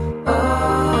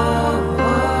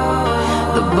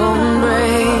 The bone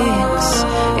breaks,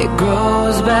 it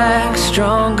grows back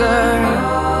stronger.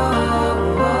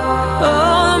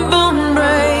 Oh, the bone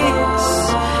breaks,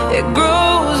 it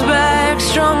grows back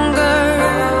stronger.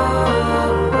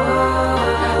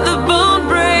 The bone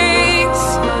breaks,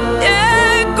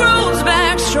 yeah, it grows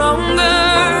back stronger.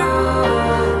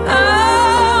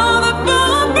 Oh, the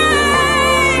bone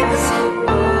breaks.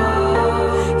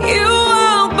 You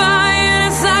walk by and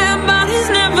it's like our bodies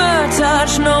never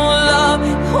touch. No love,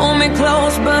 hold me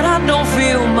close, but I don't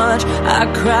feel much. I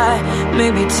cry,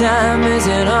 maybe time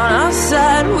isn't on our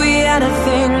side. We had a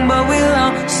thing, but we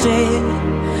lost it.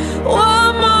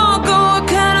 One more go,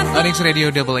 kind of Onyx Radio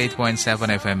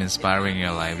 88.7 FM, inspiring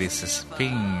your life. This is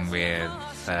Pink with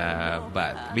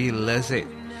But We Lose It.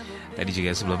 Tadi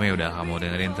juga sebelumnya udah kamu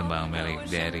dengerin tembang milik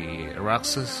dari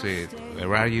Roxas with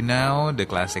Where Are You Now, the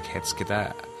classic hits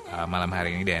kita malam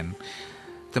hari ini, dan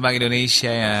tembang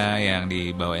Indonesia yang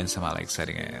dibawain sama Alexa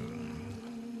dengan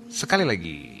Sekali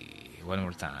Lagi, One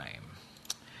More Time.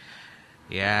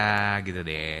 Ya gitu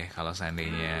deh, kalau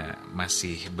seandainya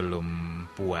masih belum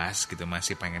puas gitu,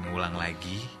 masih pengen ngulang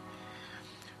lagi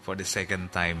for the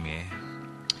second time ya.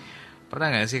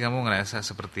 Pernah gak sih kamu ngerasa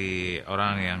seperti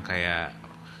orang yang kayak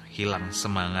hilang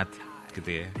semangat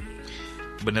gitu ya?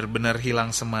 Bener-bener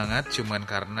hilang semangat cuman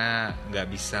karena gak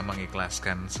bisa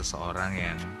mengikhlaskan seseorang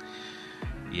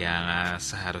yang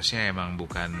seharusnya emang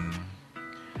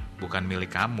bukan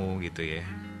milik kamu gitu ya.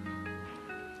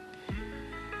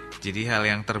 Jadi hal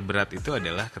yang terberat itu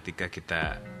adalah ketika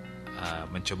kita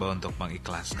mencoba untuk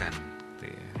mengikhlaskan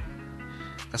gitu ya.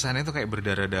 Kesannya tuh kayak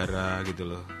berdarah-darah gitu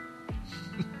loh.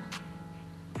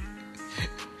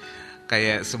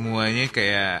 Kayak semuanya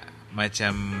kayak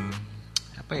macam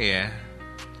apa ya,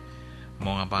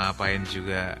 mau ngapa-ngapain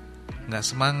juga gak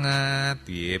semangat.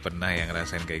 Iya, pernah yang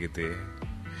ngerasain kayak gitu ya.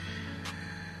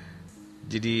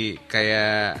 Jadi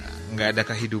kayak gak ada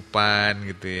kehidupan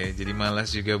gitu ya. Jadi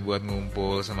malas juga buat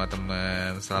ngumpul sama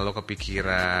teman, selalu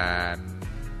kepikiran.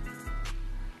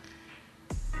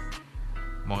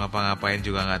 Mau ngapa-ngapain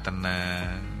juga gak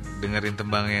tenang. Dengerin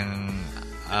tembang yang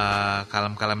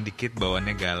kalem-kalem dikit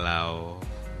bawaannya galau.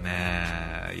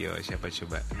 Nah, yo siapa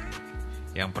coba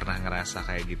yang pernah ngerasa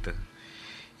kayak gitu,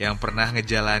 yang pernah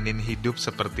ngejalanin hidup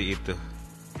seperti itu.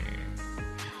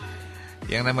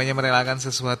 Yang namanya merelakan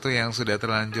sesuatu yang sudah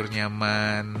terlanjur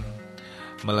nyaman,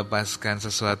 melepaskan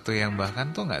sesuatu yang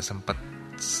bahkan tuh gak sempet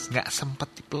nggak sempet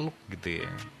dipeluk gitu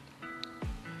ya.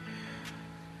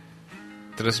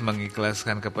 Terus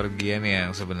mengikhlaskan kepergian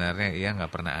yang sebenarnya ia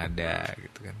nggak pernah ada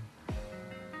gitu kan.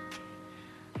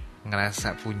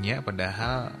 Ngerasa punya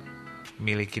padahal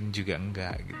milikin juga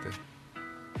enggak gitu.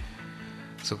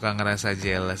 Suka ngerasa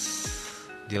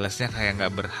jealousnya kayak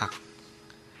nggak berhak.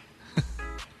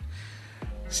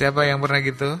 Siapa yang pernah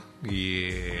gitu?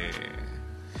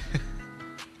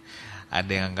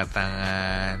 Ada yang angkat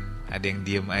tangan, ada yang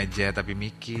diem aja tapi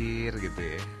mikir gitu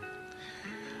ya.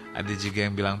 Ada juga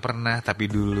yang bilang pernah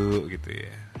tapi dulu gitu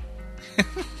ya.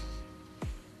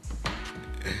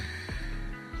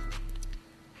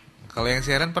 Kalau yang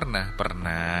siaran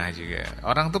pernah juga.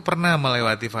 Orang tuh pernah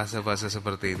melewati fase-fase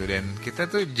seperti itu. Dan kita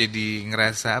tuh jadi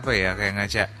ngerasa apa ya, kayak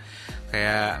ngaca,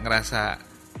 kayak ngerasa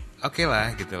oke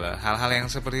lah gitu lah. Hal-hal yang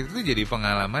seperti itu tuh jadi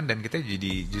pengalaman. Dan kita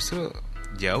jadi justru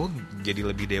jauh jadi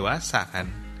lebih dewasa kan.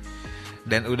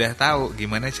 Dan udah tahu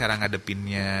gimana cara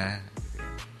ngadepinnya.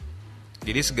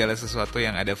 Jadi segala sesuatu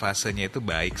yang ada fasenya itu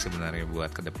baik sebenarnya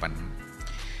buat ke depan.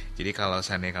 Jadi kalau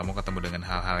seandainya kamu ketemu dengan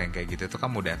hal-hal yang kayak gitu tuh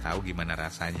kamu udah tahu gimana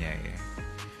rasanya ya.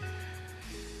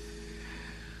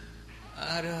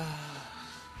 Aduh.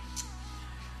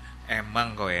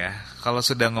 Emang kok ya, kalau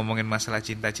sudah ngomongin masalah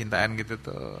cinta-cintaan gitu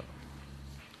tuh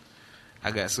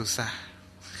agak susah.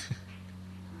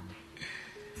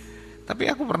 Tapi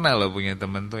aku pernah loh punya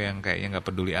temen tuh yang kayaknya gak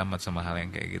peduli amat sama hal yang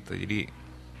kayak gitu. Jadi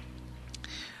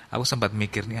aku sempat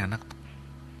mikir nih anak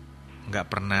gak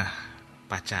pernah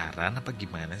pacaran apa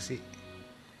gimana sih?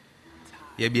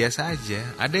 Ya biasa aja.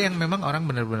 Ada yang memang orang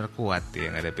benar-benar kuat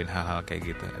ya ngadepin hal-hal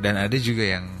kayak gitu. Dan ada juga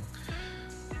yang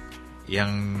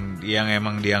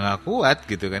emang dia gak kuat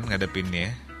gitu kan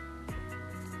ngadepinnya.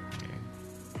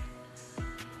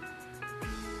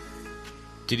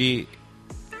 Jadi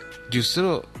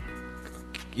justru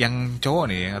yang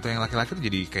cowok nih atau yang laki-laki tuh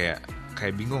jadi kayak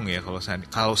bingung ya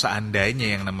kalau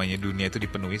seandainya yang namanya dunia itu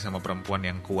dipenuhi sama perempuan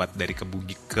yang kuat dari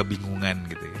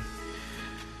kebingungan gitu ya.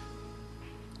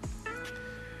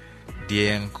 Dia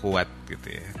yang kuat gitu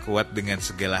ya, kuat dengan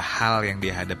segala hal yang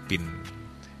dia hadapin.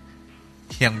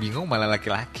 Yang bingung malah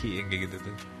laki-laki yang kayak gitu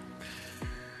tuh.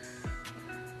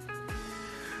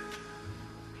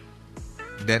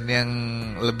 Dan yang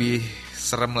lebih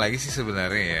serem lagi sih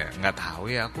sebenarnya ya, nggak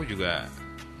tahu ya, aku juga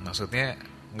maksudnya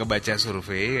ngebaca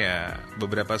survei ya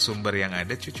beberapa sumber yang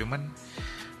ada cuman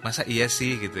masa iya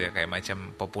sih gitu ya, kayak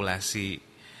macam populasi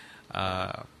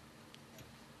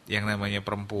yang namanya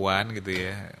perempuan gitu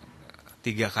ya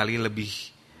 3 kali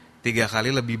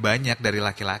lebih banyak dari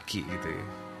laki-laki gitu ya.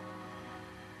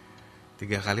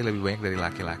 3 kali lebih banyak dari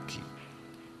laki-laki.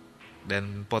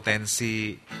 Dan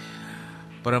potensi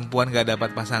perempuan gak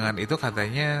dapat pasangan itu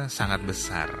katanya sangat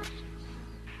besar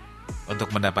untuk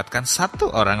mendapatkan 1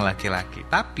 orang laki-laki.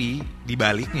 Tapi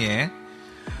dibaliknya,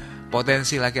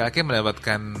 potensi laki-laki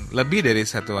mendapatkan lebih dari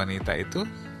 1 wanita itu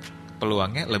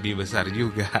peluangnya lebih besar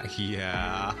juga.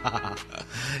 Iya.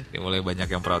 Ini mulai banyak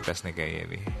yang protes nih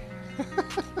kayaknya nih.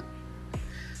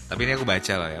 Tapi ini aku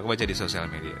baca loh ya, aku baca di sosial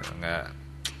media.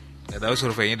 Nggak tahu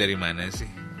surveinya dari mana sih.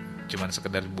 Cuman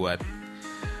sekedar buat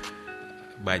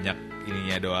banyak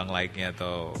ininya doang, like-nya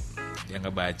atau yang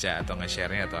ngebaca atau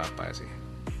nge-share-nya atau apa sih.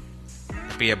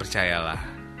 Tapi ya percayalah,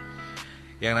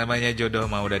 yang namanya jodoh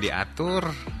mah udah diatur,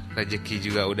 rezeki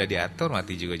juga udah diatur,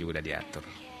 mati juga udah diatur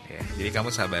ya. Jadi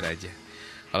kamu sabar aja.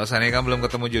 Kalau seandainya kamu belum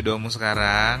ketemu jodohmu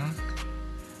sekarang,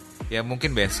 ya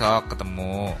mungkin besok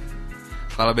ketemu.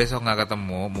 Kalau besok gak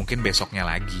ketemu, mungkin besoknya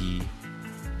lagi.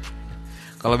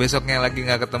 Kalau besoknya lagi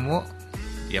gak ketemu,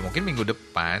 ya mungkin minggu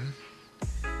depan,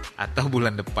 atau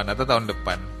bulan depan, atau tahun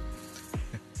depan.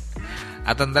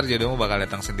 Atau ntar jodohmu bakal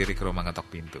datang sendiri ke rumah ngetok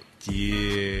pintu.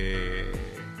 Cie.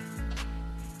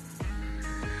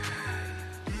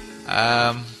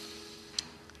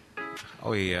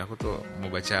 Oh iya, aku tuh mau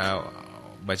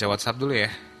baca WhatsApp dulu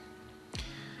ya.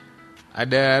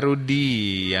 Ada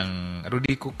Rudi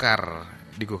Kukar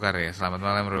di Kukar ya. Selamat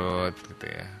malam Rud gitu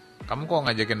ya. Kamu kok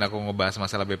ngajakin aku ngebahas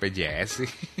masalah BPJS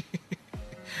sih?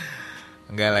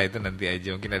 Enggak lah, itu nanti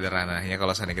aja, mungkin ada ranahnya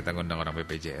kalau seandainya kita ngundang orang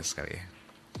BPJS kali ya.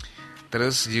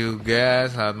 Terus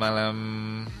juga selamat malam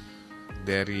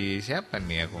dari siapa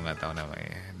nih, aku nggak tahu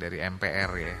namanya. Dari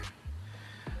MPR ya.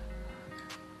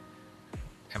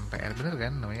 MPR bener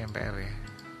kan namanya MPR ya.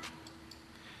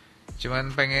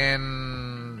 Cuman pengen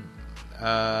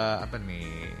apa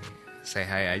nih, say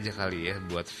hi aja kali ya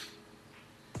buat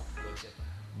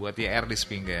YR di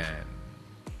Spingan.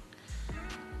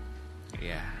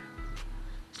 Ya.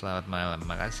 Selamat malam,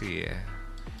 makasih ya.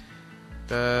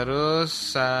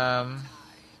 Terus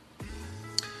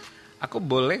Aku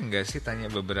boleh nggak sih tanya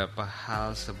beberapa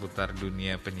hal seputar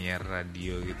dunia penyiar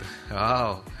radio gitu?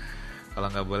 Oh, kalau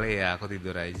nggak boleh ya aku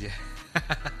tidur aja.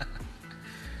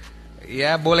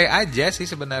 Ya boleh aja sih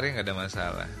sebenarnya, nggak ada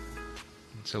masalah.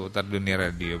 Seputar dunia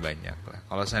radio banyak lah.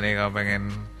 Kalau seandainya kamu pengen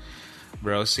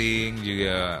browsing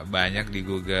juga banyak di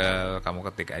Google, kamu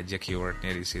ketik aja keywordnya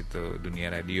di situ,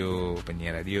 dunia radio,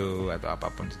 penyiar radio atau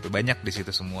apapun itu banyak di situ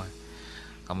semua.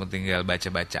 Kamu tinggal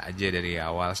baca-baca aja dari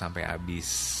awal sampai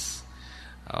habis.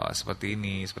 Oh, seperti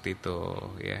ini, seperti itu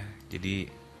ya. Jadi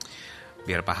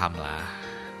biar paham lah.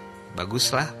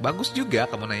 Bagus lah, bagus juga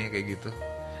kamu nanya kayak gitu.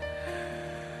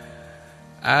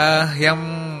 Yang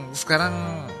sekarang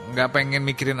nggak pengen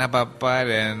mikirin apa-apa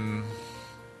dan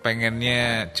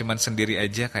pengennya cuman sendiri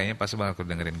aja, kayaknya pas banget aku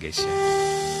dengerin guys ya.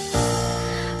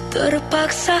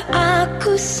 Terpaksa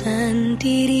aku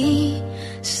sendiri,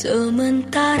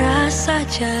 sementara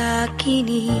saja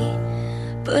kini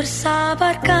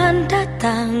bersabarkan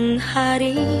datang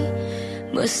hari.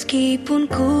 Meskipun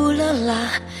ku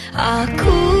lelah,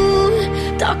 aku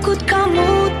takut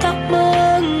kamu tak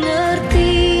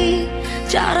mengerti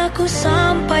caraku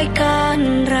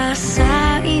sampaikan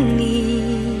rasa ini.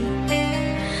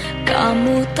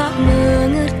 Kamu tak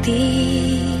mengerti.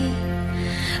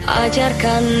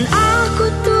 Ajarkan aku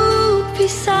tuh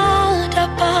bisa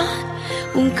dapat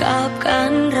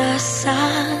ungkapkan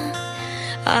rasa,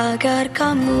 agar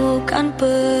kamu kan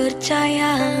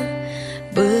percaya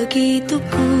begitu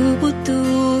ku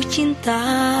butuh cinta.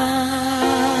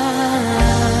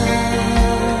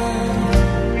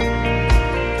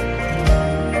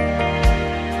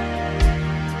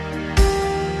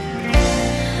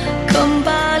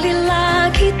 Kembali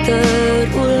lagi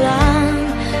terulang,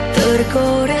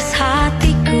 tergores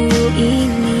hatiku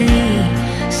ini.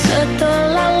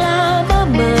 Setelah lama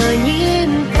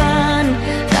menyimpan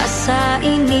rasa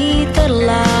ini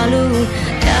terlalu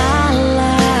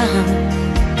dalam,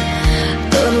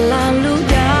 terlalu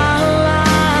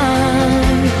dalam.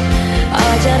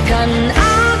 Ajarkan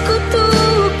aku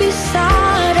tuh bisa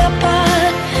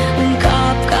dapat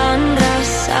ungkapkan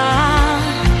rasa,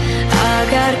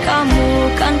 agar kamu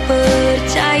kan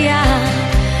percaya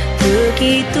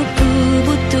begitu ku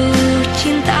butuh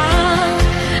cinta.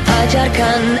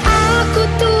 Ajarkan aku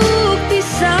tuh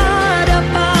bisa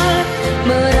dapat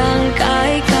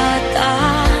merangkai kata,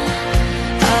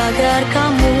 agar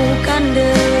kamu kan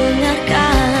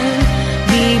dengarkan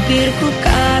bibirku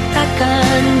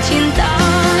katakan cinta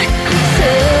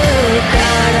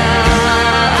sekarang.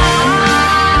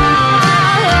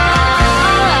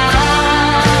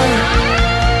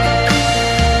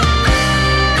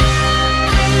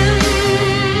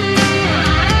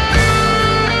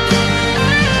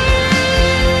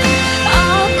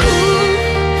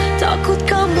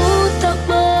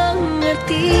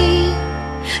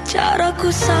 Caraku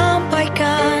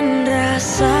sampaikan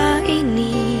rasa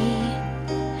ini,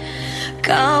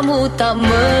 kamu tak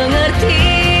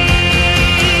mengerti.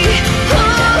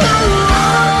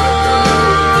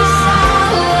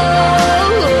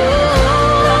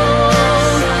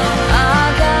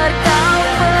 Agar kau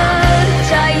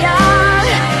percaya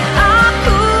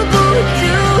aku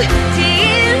butuh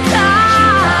cinta.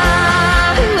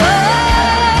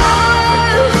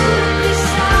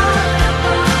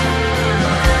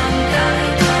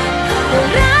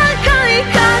 Merangkai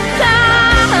kata,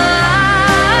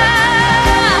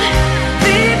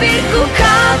 bibirku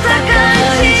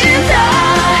katakan cinta.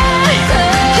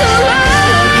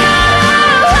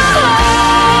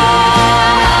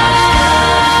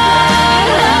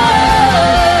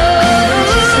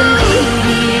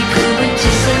 Ku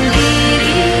benci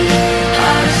sendiri,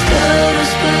 harus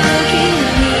terus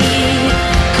begini.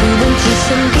 Ku benci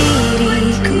sendiri,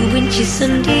 ku benci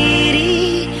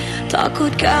sendiri,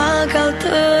 takut gagal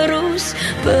terus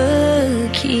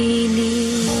begini.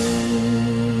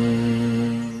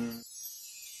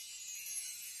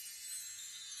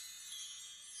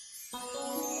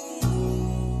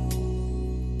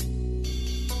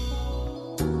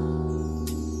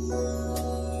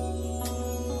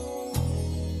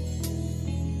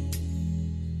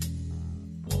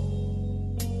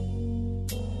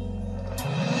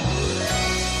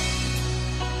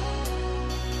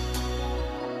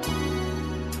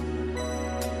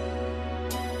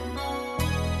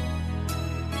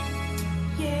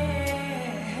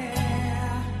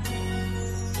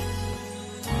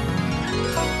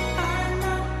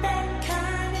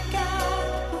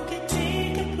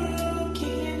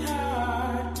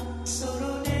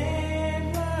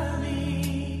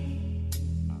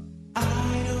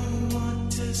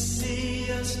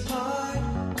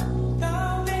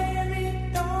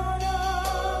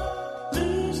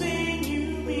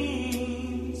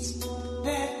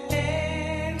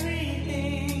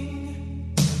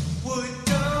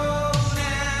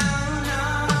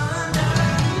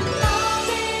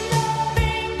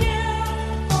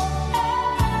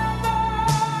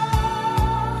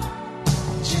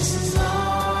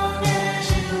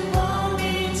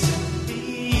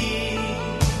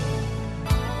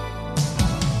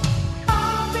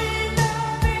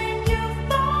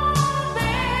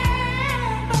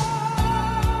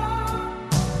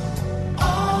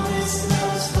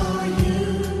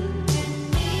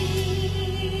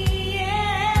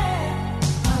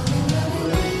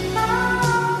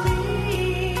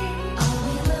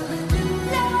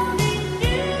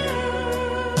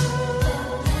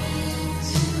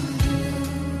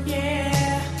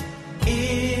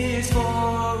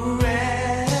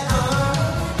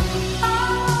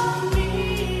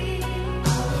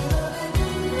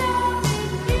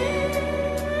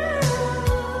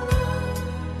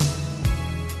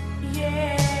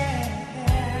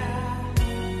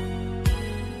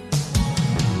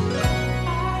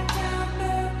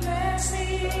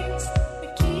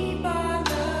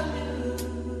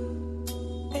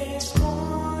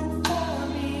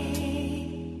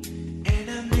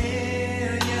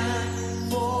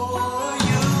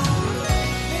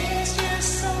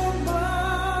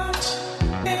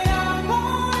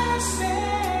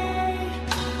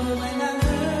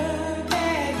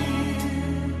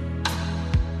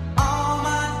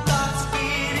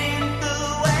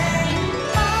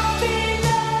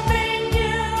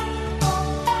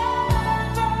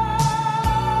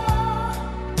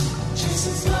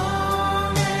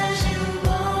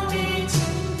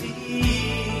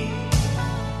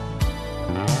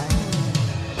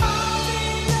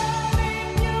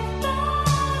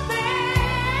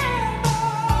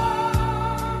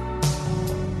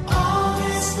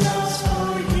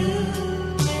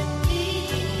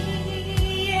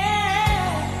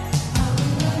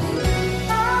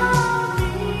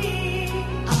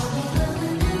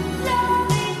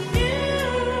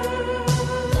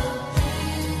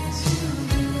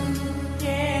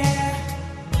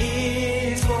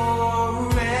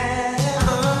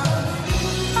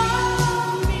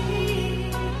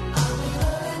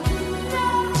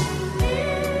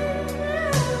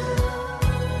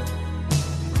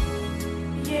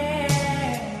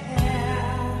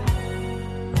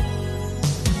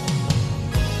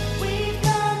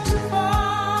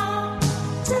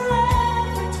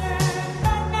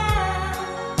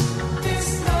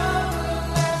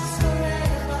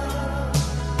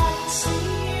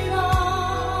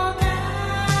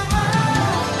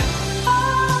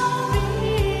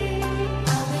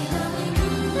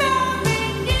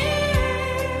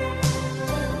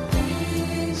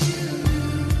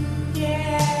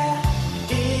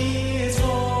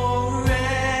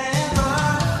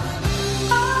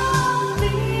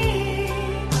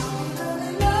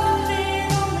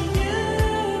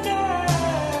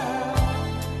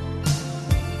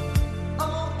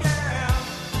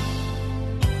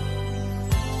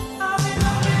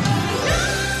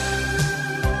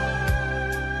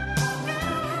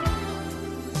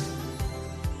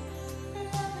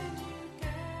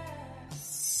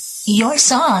 Your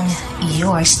song,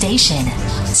 your station.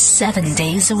 7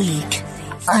 days a week.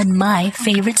 On my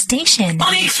favorite station.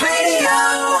 Onyx Radio.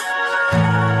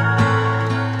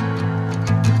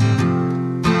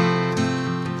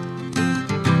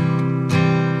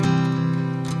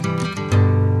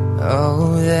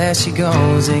 Oh, there she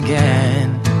goes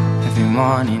again. Every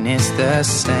morning it's the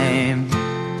same.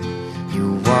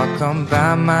 You walk on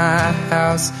by my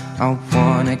house, I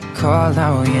wanna call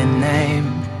out your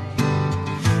name.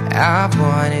 I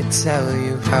wanna tell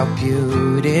you how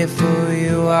beautiful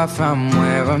you are from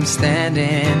where I'm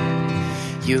standing.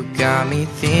 You got me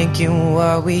thinking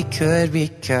what we could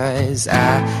be, 'cause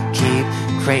I keep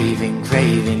craving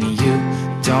you.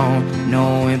 Don't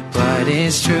know it, but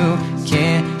it's true.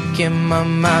 Can't get my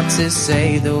mouth to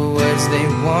say the words they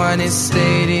wanna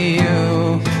say to you.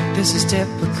 This is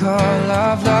typical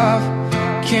of love.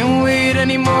 Can't wait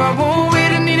anymore, I won't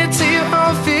wait. I need to tell you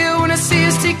how I feel when I see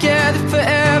us together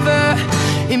forever.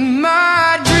 In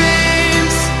my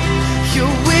dreams,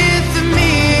 you're with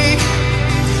me.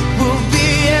 We'll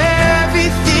be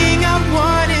everything I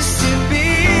want us to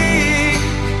be.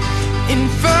 And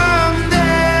from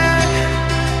there,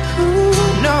 who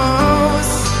knows?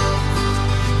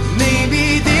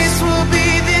 Maybe this will be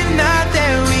the night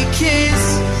that we kiss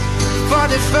for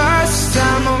the first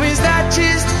time. Or is that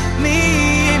just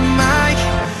me and my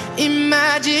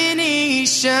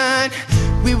imagination?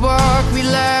 We walk, we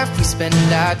laugh, we spend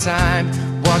our time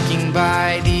walking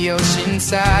by the ocean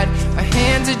side. Our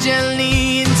hands are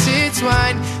gently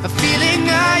intertwined, a feeling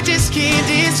I just can't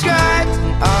describe.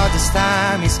 And all this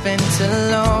time we spent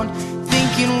alone,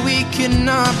 thinking we could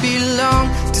not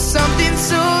belong to something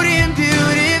so damn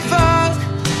beautiful,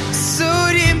 so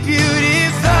damn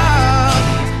beautiful.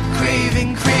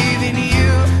 Craving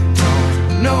you.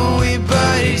 Don't know it,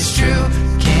 but it's true.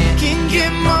 Can't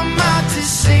get my mouth to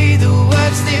say the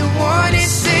words they want to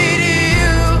say to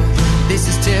you. This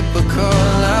is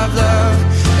typical of love.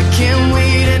 I can't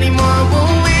wait anymore, I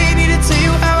won't wait. Need to tell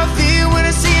you how I feel when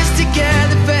I see us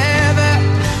together forever.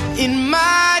 In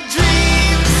my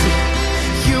dreams,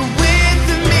 you're with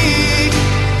me.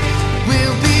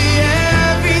 We'll be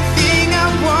everything I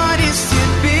want us to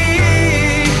be.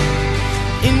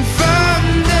 And from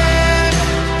there,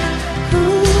 who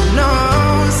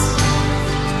knows?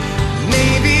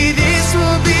 Maybe this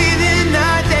will be the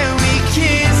night that we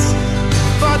kiss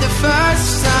for the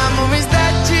first time. Or is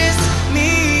that just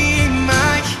me,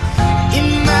 my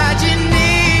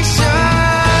imagination?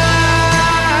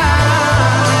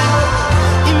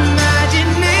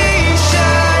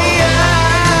 Imagination,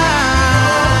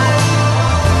 yeah.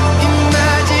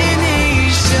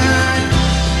 Imagination.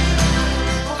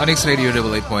 Onyx Radio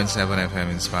 88.7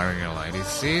 FM Inspiring Your Life.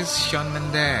 This is Shawn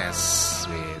Mendes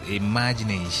with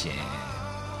Imagination.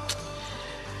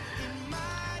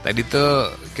 Tadi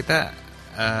tuh kita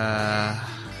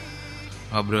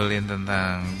ngobrolin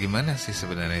tentang gimana sih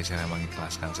sebenarnya cara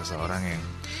mengikhlaskan seseorang yang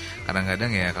kadang-kadang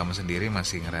ya kamu sendiri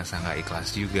masih ngerasa gak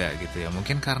ikhlas juga gitu ya.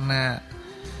 Mungkin karena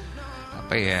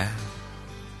apa ya,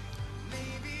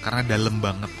 karena dalam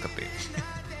banget katanya.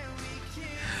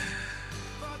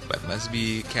 But must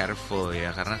be careful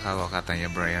ya, karena kalau katanya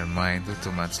Brian May itu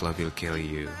too much love will kill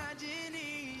you.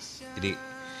 Jadi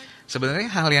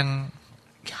sebenarnya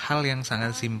hal yang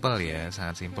sangat simpel ya,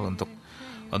 sangat simpel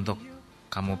untuk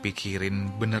kamu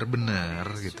pikirin benar-benar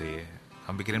gitu ya.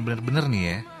 Kamu pikirin benar-benar nih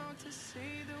ya.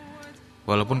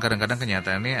 Walaupun kadang-kadang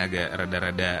kenyataannya agak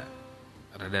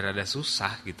rada-rada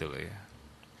susah gitu loh ya.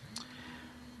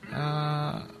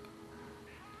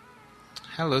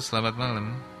 Halo, selamat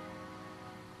malam.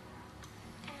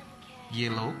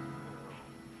 Yellow.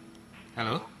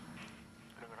 Halo.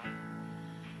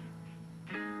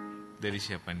 Dari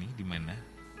siapa nih? Di mana?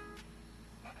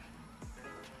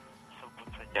 Sebut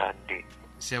saja Andi.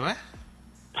 Siapa?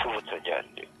 Sebut saja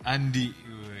Andi. Andi.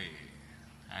 Woi.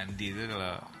 Andi itu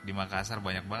kalau di Makassar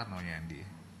banyak banget namanya Andi.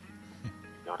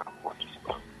 Orang Bugis,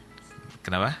 Bang.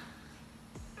 Kenapa?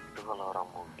 Itu kalau orang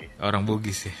Bugis. Orang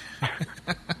Bugis ya.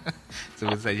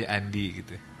 Sebut saja Andi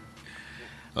gitu.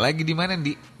 Lagi di mana,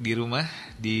 Di? Di rumah?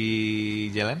 Di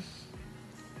jalan?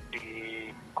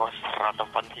 Di kos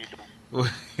ratapan hidup.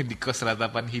 Wah, di kos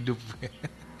ratapan hidup.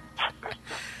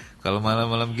 Kalau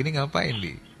malam-malam gini ngapain,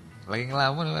 Di? Lagi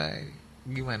ngelamun lah.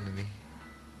 Gimana nih?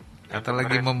 Atau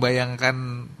lagi membayangkan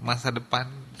masa depan?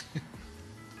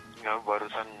 Nggak,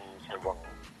 barusan saya Bang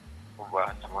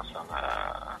membahas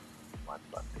masalah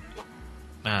manfaat itu.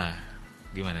 Nah,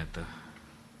 gimana tuh?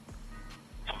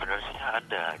 Sebenarnya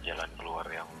ada jalan keluar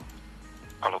yang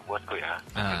kalau buatku ya,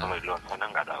 tapi kalau di luar sana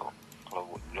nggak tahu.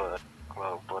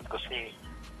 Kalau buatku sih,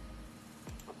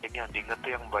 mungkin yang diingat tuh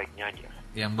yang baiknya aja.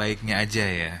 Yang baiknya aja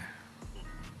ya.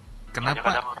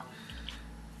 Kenapa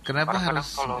harus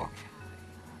kalau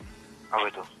apa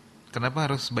itu? Kenapa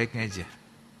harus baiknya aja?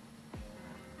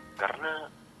 Karena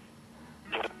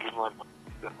biar gimana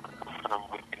pernah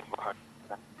bikin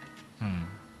bahagia.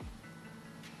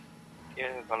 Ya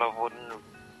kalaupun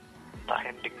tak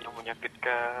endingnya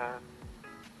menyakitkan,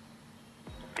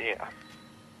 ya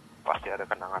pasti ada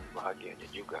kenangan bahagianya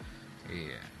juga.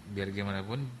 Iya, biar gimana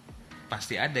pun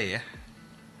pasti ada ya.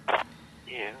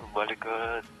 Iya, balik ke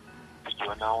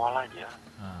tujuan awal aja.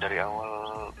 Dari awal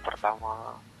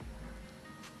pertama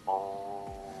mau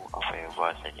apa ya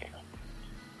bahasanya,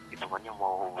 hitungannya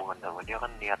mau hubungan sama dia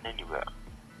kan niatnya juga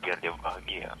biar dia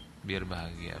bahagia. Biar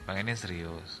bahagia, pengennya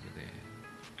serius gitu ya.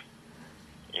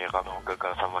 Ya kalau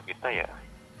gagal sama kita ya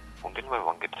mungkin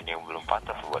memang kita yang belum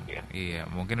pantas buat dia. Iya,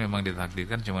 mungkin memang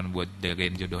ditakdirkan cuma buat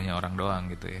jagain jodohnya orang doang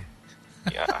gitu ya.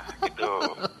 Ya, itu.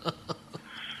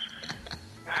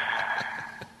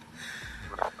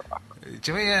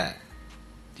 Cuma ya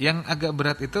yang agak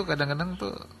berat itu kadang-kadang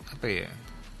tuh apa ya?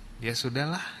 Ya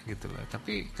sudahlah gitu loh.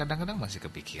 Tapi kadang-kadang masih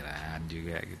kepikiran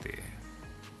juga gitu ya.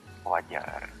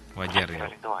 Wajar ya.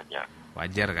 Itu wajar.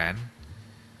 Wajar kan?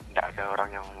 Nggak ada orang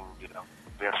yang bilang,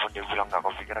 biarpun dia bilang nggak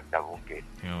kepikiran, nggak mungkin.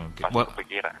 Ya, mungkin. Pasti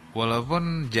kepikiran. Walaupun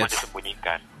judge,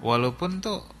 disembunyikan. Walaupun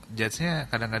tuh judge-nya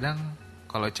kadang-kadang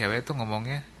kalau cewek tuh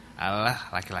ngomongnya, alah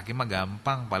laki-laki mah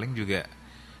gampang, paling juga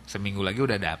seminggu lagi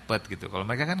udah dapet gitu. Kalau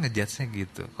mereka kan ngejudge-nya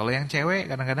gitu. Kalau yang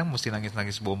cewek kadang-kadang mesti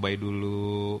nangis-nangis Bombay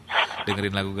dulu,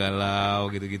 dengerin lagu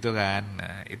galau gitu-gitu kan.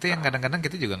 Nah itu yang kadang-kadang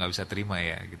kita juga nggak bisa terima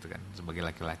ya gitu kan sebagai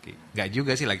laki-laki. Nggak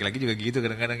juga sih, laki-laki juga gitu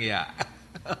kadang-kadang ya.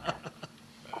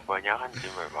 Kebanyakan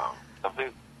sih memang. Tapi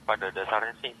pada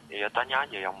dasarnya sih ya tanya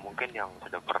aja yang mungkin yang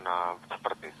sudah pernah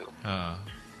seperti itu.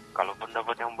 Kalaupun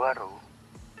dapat yang baru,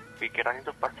 pikiran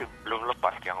itu pasti belum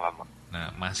lepas yang lama.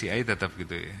 Nah masih aja tetap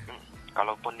gitu ya.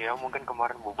 Kalaupun dia mungkin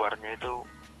kemarin bubarnya itu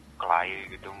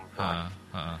kelahi gitu misalnya,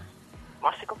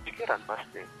 masih kepikiran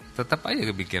pasti. Tetap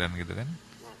aja kepikiran gitu kan.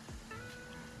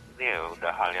 Ini ya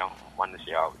udah hal yang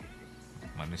manusiawi.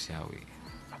 Manusiawi.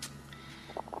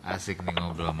 Asik nih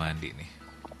ngobrol sama Andi nih.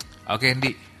 Oke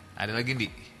Andi, ada lagi Andi?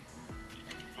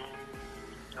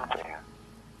 Apa ya?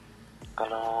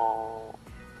 Kalau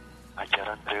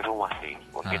ajaran dari rumah sih,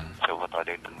 mungkin sobat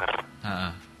ada yang denger.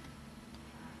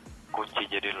 Kunci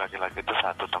jadi laki-laki itu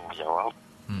satu, tanggung jawab.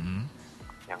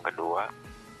 Yang kedua,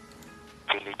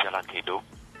 pilih jalan hidup.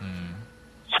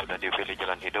 Sudah dipilih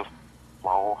jalan hidup,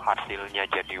 mau hasilnya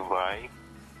jadi baik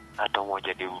atau mau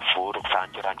jadi buruk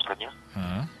sehancur-hancurnya,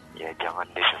 ya jangan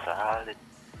disesalin.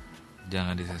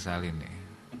 Jangan disesalin nih.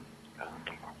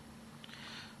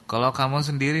 Kalau kamu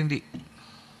sendiri, Di,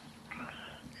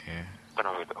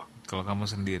 kenapa itu? Kalau kamu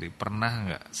sendiri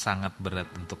pernah nggak sangat berat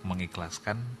untuk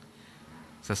mengikhlaskan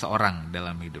seseorang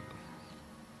dalam hidup?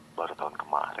 Baru tahun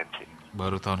kemarin sih.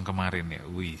 Baru tahun kemarin ya,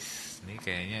 wis. Ini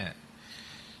kayaknya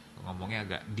ngomongnya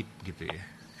agak deep gitu ya.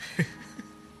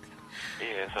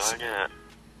 Iya, soalnya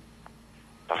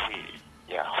tapi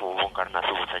ya ngomong karena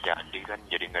sebut saja Andi kan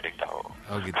jadi nggak ada yang tahu.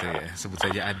 Oh gitu ya, sebut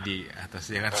saja Andi atau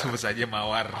jangan sebut saja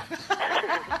Mawar.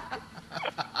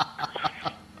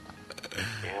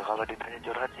 Ya kalau ditanya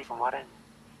curhat sih kemarin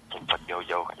sempat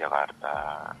jauh-jauh ke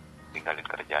Jakarta, tinggalin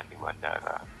kerjaan di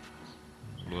bandara.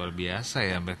 Luar biasa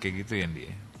ya kayak gitu ya Andi.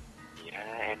 Ya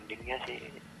endingnya sih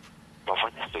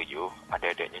bapaknya setuju,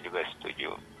 adik-adiknya juga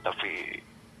setuju, tapi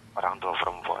orang tua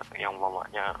perempuan yang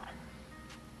mamanya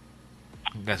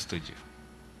nggak setuju.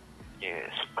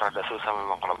 Yes, rada susah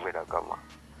memang kalau beda agama.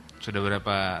 Sudah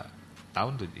berapa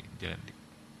tahun tuh jalan?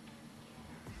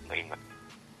 Nggak ingat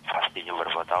pastinya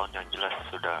berapa tahun, yang jelas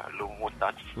sudah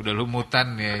lumutan. Udah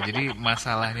lumutan ya, jadi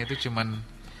masalahnya itu cuman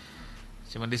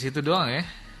di situ doang ya.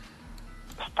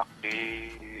 Stuck di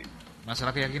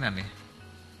masalah keyakinan ya.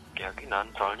 Keyakinan,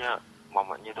 soalnya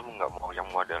mamanya itu nggak mau yang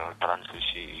model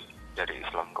transisi dari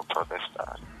Islam ke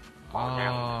Protestan. Maunya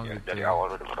yang gitu. Dari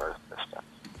awal udah Protestan.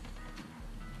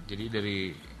 Jadi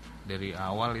dari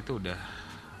awal itu udah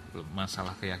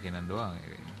masalah keyakinan doang ya.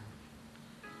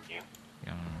 Iya.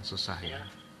 Yang susah ya.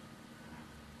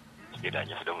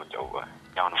 Setidaknya sudah mencoba,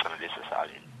 jangan pernah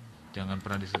disesalin.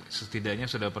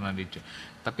 Setidaknya sudah pernah dicoba.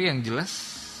 Tapi yang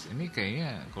jelas ini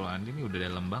kayaknya kalau Andi ini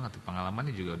udah dalam banget,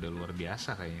 pengalamannya juga udah luar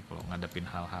biasa kayaknya kalau ngadepin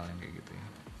hal-hal yang kayak gitu ya.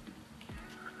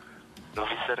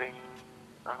 Lebih sering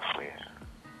apa ya?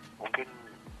 Mungkin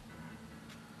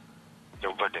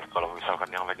coba deh kalau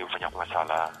misalkan yang lagi banyak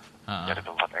masalah, cari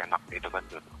tempat enak itu kan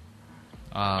dulu.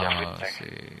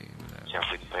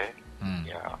 Siapin teh.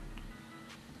 Ya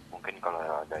mungkin kalau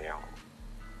ada yang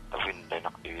tapi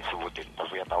enak disebutin,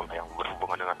 tapi ya tahu yang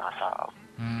berhubungan dengan asap.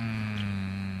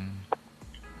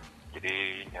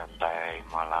 Jadi nyantai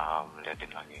malam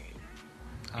liatin lagi.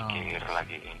 mikir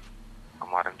lagi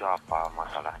kemarin tuh apa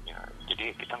masalahnya.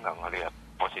 Jadi kita nggak ngelihat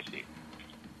posisi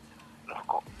loh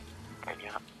kok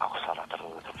kayaknya aku salah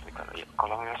terus ya,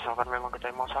 kalau misalkan memang kita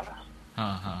emang salah.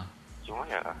 Cuma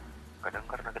ya kadang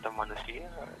karena kita manusia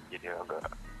jadi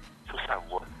agak susah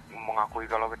buat mengakui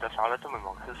kalau kita salah tuh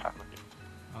memang susah.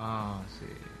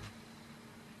 Sih.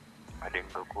 Ada yang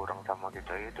berkurang sama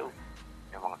kita itu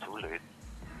memang sulit.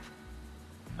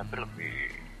 Tapi lebih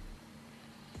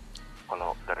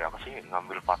kalau dari aku sih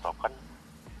ngambil patokan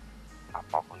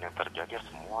apapun yang terjadi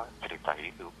semua cerita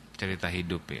hidup. Cerita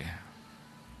hidup ya.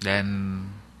 Dan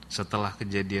setelah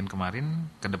kejadian kemarin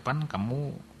ke depan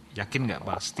kamu yakin nggak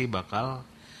pasti bakal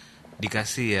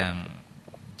dikasih yang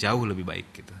jauh lebih baik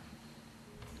gitu?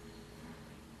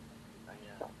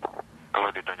 Kalau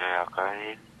ditanya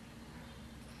yakin,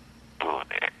 tuh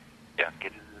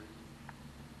yakin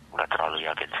nggak terlalu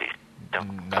yakin sih.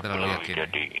 Nggak terlalu yakin.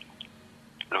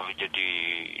 Lebih jadi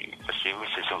pesimis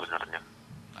sih sebenarnya.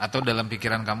 Atau dalam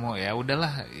pikiran kamu ya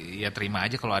udahlah ya terima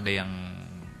aja kalau ada yang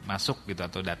masuk gitu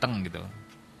atau datang gitu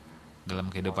dalam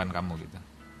kehidupan kamu gitu.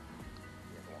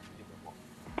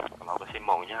 Kalau aku sih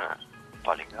maunya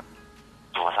paling nggak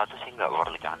cuma satu sih, nggak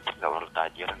perlu cantik, nggak perlu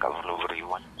tajir, nggak perlu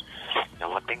beriman.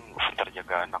 Yang penting pintar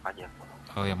jaga anak aja.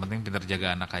 Oh, yang penting pintar jaga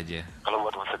anak aja. Kalau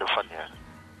buat masa depan ya.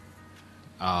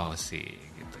 Oh sih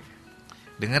gitu.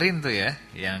 Dengerin tuh ya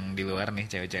yang di luar nih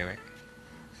cewek-cewek.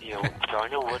 Iya,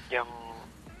 soalnya buat yang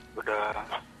udah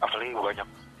apalagi banyak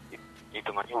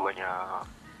hitungannya banyak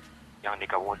yang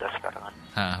nikah muda sekarang kan.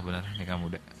 Benar, nikah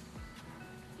muda.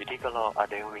 Jadi kalau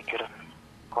ada yang mikir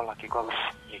kok lakiku harus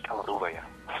nikah berubah ya,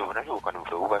 sebenarnya bukan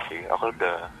berubah sih. Aku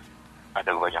udah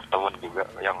ada banyak teman juga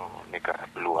yang nikah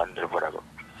duluan daripada aku.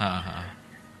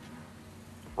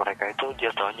 Mereka itu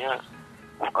jatuhnya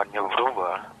bukannya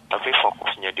berubah, tapi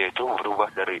fokusnya dia itu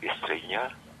berubah dari istrinya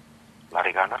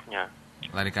lari ke anaknya.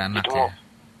 Lari ke anak itu ya.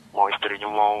 Mau istrinya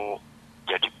mau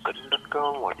jadi gendut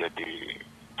kah, mau jadi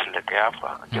jelek kayak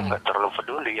apa, dia nggak terlalu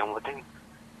peduli. Yang penting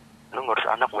lu ngurus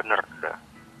anak bener udah.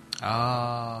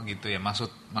 Oh gitu ya,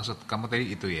 maksud kamu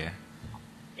tadi itu ya?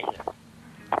 Iya.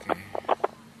 Okay.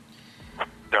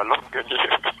 Dalam kayaknya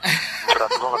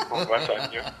berat banget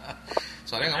pembahasannya.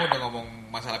 Soalnya kamu udah ngomong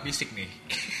masalah fisik nih.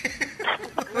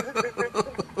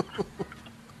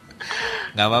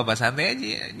 Gak apa-apa, santai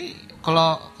aja. Ini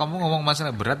kalau kamu ngomong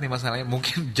masalah berat nih masalahnya,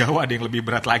 mungkin jauh ada yang lebih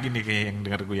berat lagi nih kayak yang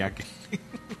dengar gue yakin.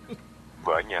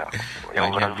 Banyak,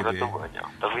 yang berat gitu tuh banyak.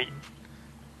 Tapi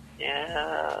ya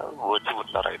buat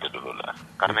sementara itu dulu lah.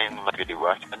 Karena yang lagi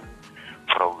dibahas kan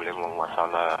problem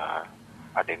masalah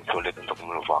ada yang sulit untuk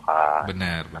melupakan.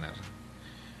 Benar.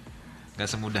 Gak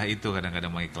semudah itu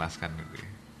kadang-kadang mengikhlaskan gitu ya.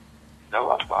 Gak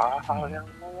apa-apa, hal yang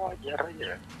wajar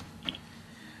aja.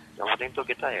 Yang penting tuh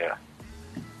kita ya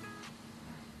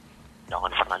jangan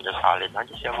pernah nyesalin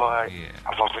aja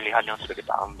apa pilihan yang sudah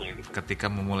kita ambil gitu. Ketika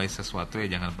memulai sesuatu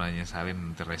ya jangan pernah nyesalin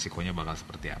nanti resikonya bakal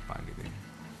seperti apa gitu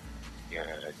ya.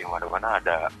 Di mana-mana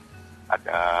ada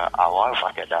awal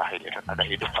pasti ada akhir, ada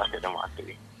hidup pasti ada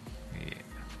mati. Iya.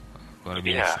 Luar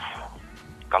biasa. Ya,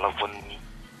 kalaupun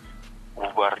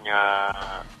bubarnya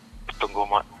tunggu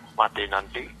mati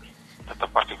nanti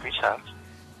tetap pasti bisa.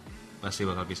 Pasti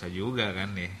bakal bisa juga kan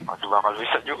nih. Pasti bakal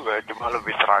bisa juga, cuma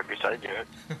lebih tragis aja.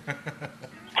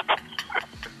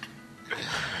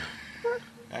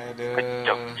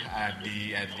 Aduh,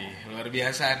 Adi. Luar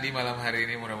biasa Adi malam hari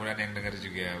ini. Mudah-mudahan yang denger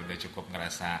juga udah cukup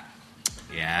ngerasa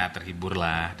ya terhibur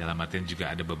lah. Dalam artian juga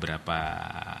ada beberapa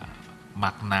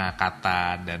makna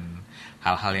kata dan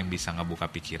hal-hal yang bisa ngebuka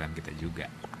pikiran kita juga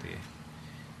gitu ya.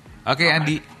 Oke,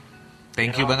 Andi.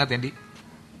 Thank you banget Andi.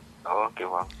 Oke,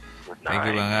 Bang.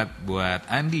 Thank you banget buat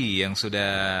Andi yang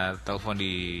sudah telepon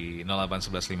di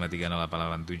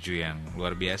 08115308887 yang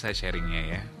luar biasa sharingnya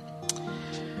ya.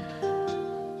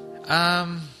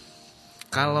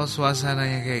 Kalau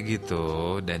suasananya kayak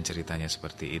gitu dan ceritanya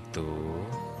seperti itu,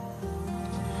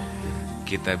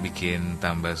 kita bikin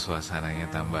tambah suasananya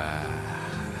tambah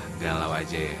galau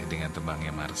aja ya dengan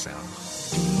tembangnya Marcel.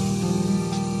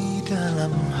 Di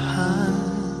dalam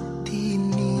hati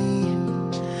ini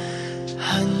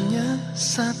hanya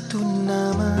satu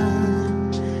nama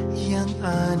yang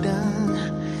ada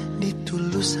di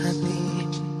tulus hati.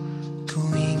 Ku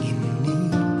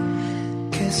ingini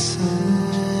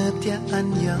kesetiaan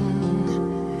yang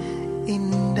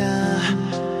indah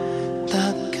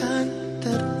takkan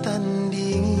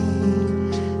tertandingi.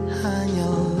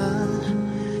 Hanyalah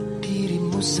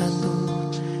dirimu satu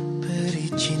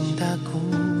peri cintaku.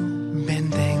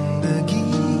 Benteng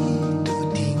begitu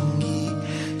tinggi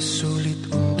sulit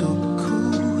untukku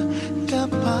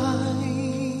gapai.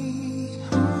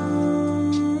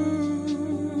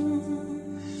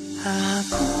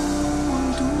 Aku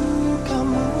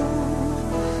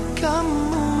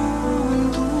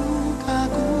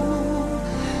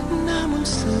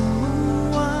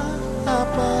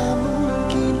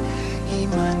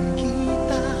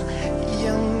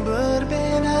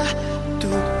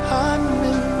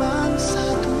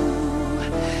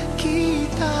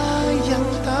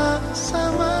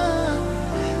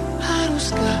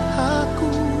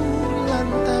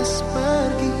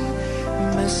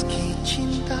meski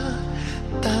cinta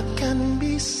takkan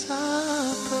bisa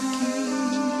pergi.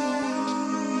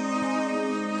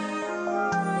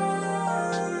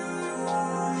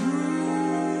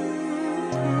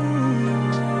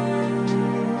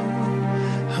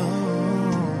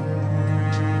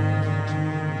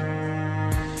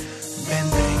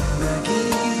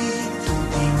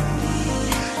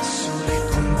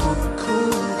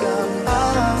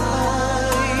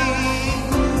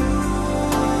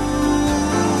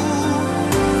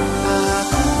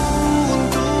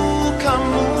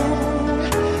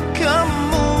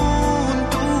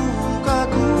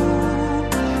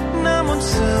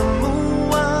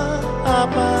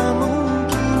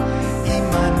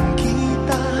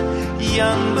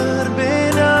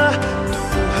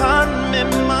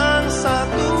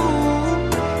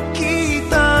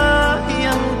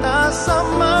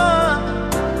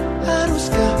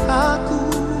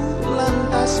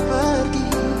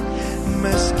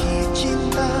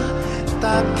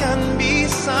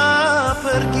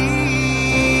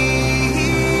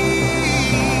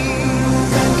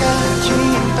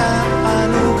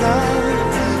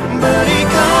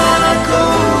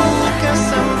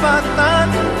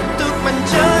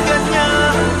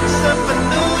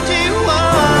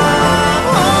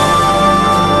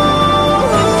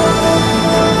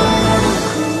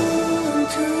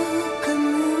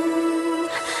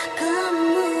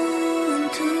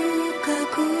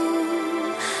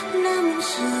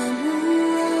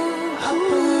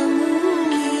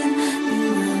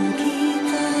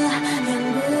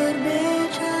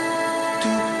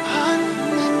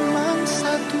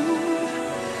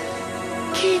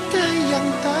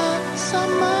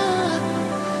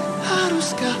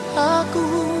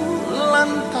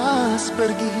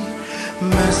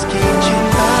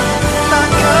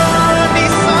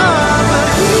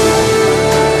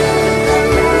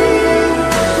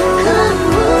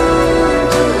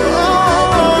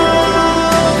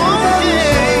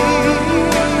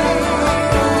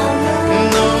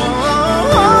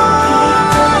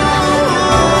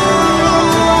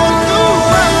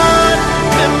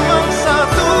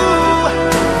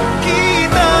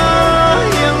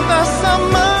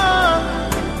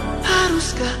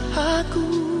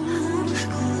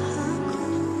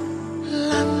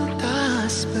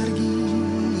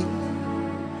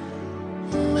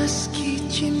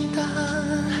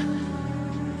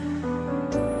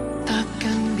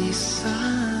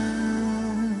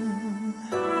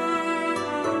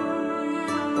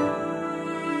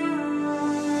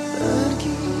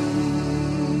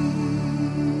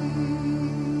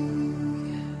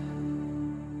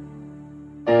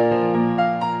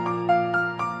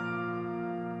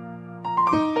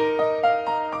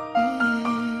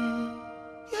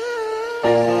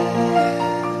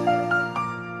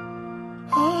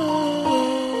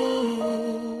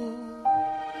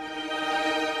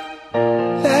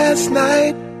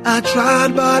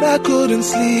 Tried but I couldn't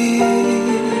sleep.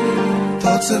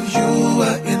 Thoughts of you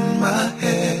were in my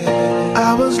head.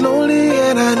 I was lonely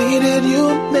and I needed you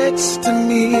next to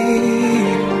me.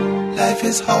 Life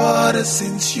is harder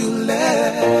since you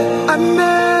left. I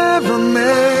never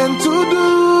meant to do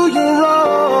you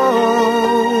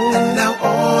wrong, and now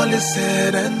all is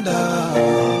said and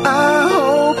done. I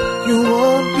hope you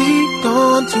won't be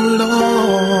gone too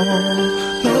long.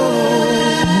 No,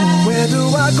 where do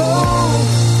I go?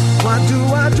 What do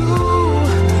I do?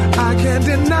 I can't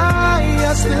deny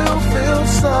I still feel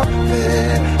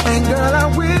something. And girl, I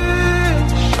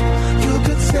wish you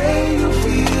could say you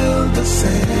feel the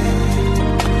same.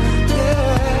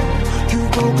 Yeah,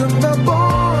 you've broken the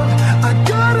bond, I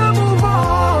gotta move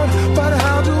on. But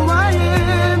how do I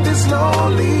end this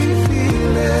lonely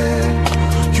feeling?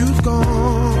 You've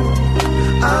gone,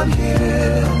 I'm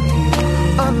here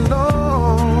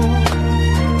alone.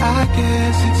 I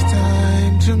guess it's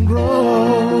time to grow.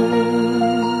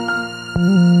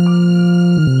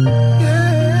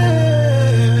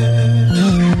 Yeah.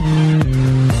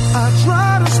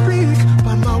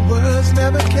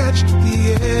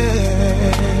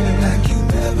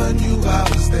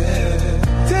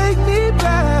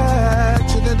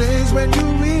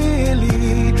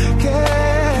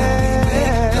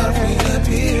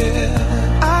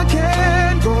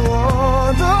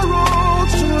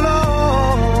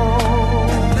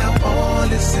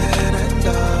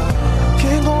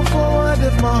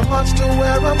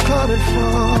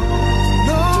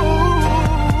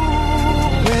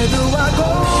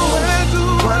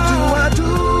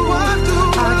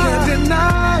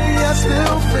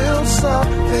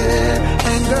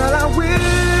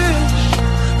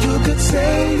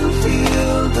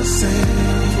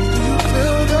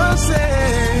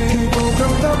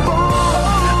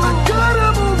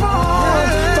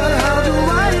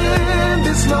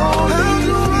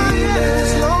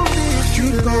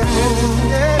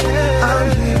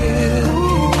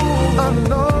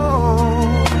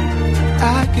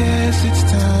 it's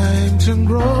time to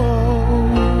grow.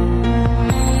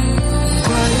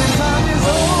 Crying time is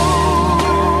over.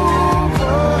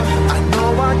 I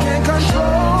know I can't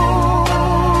control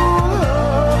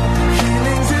her.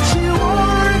 Feelings if she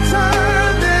won't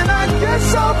return, then I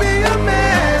guess I'll be a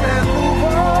man and move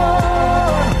on.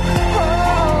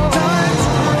 Time to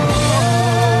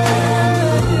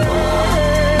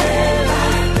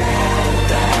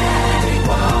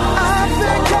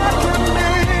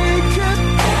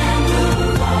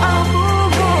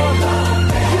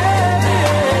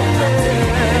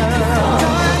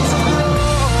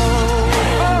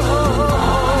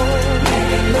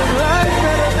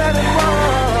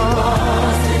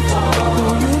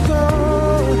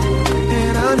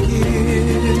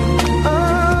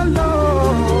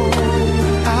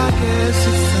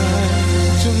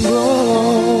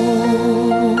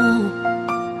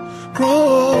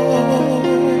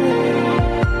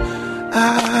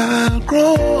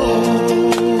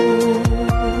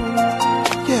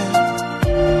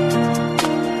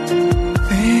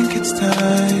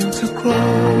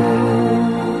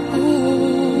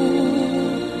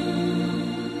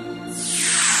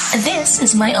This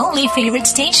is my only favorite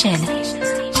station,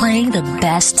 playing the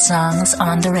best songs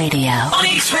on the radio.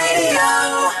 Onyx Radio.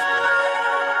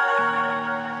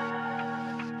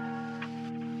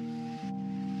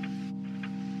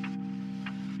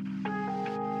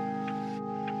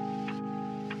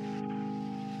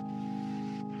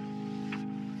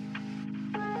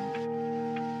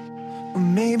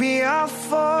 Maybe I'll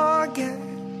forget,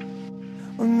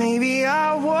 or maybe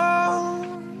I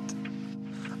won't.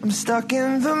 I'm stuck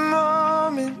in the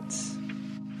moment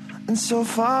and so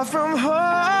far from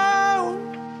home.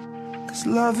 'Cause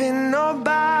loving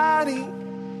nobody,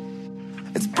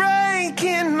 it's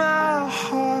breaking my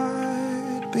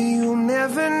heart. But you'll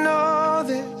never know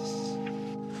this,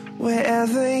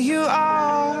 wherever you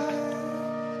are.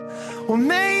 Well,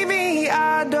 maybe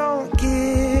I don't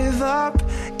give up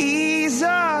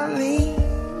easily,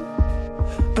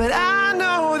 but I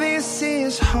know this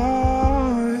is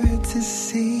hard to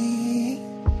see.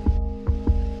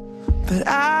 But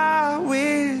I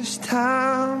wish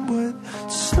time would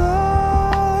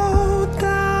slow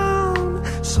down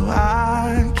so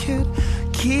I could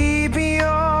keep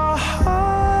your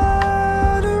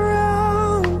heart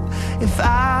around. If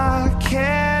I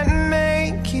can't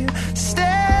make you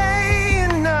stay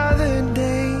another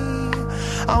day,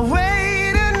 I'll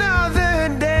wait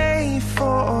another day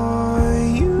for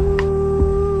you.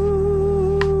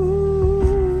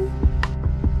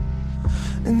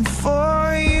 And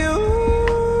for you,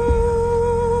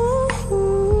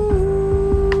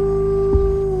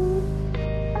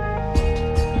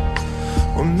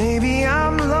 or maybe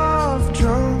I'm love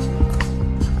drunk.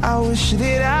 I wish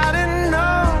that I didn't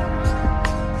know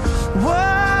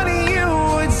what you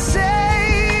would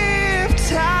say if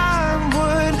time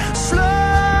would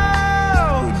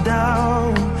slow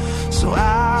down so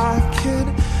I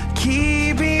could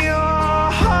keep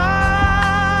your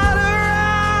heart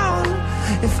around.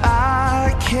 If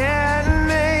I can't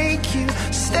make you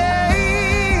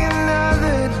stay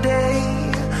another day,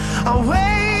 I'll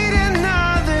wait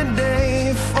another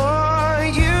day for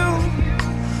you.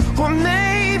 Or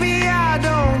maybe I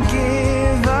don't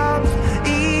give up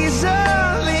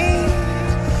easily.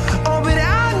 Oh, but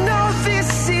I know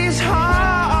this is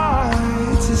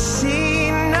hard to see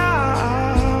now.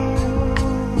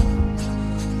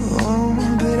 Oh,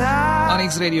 but I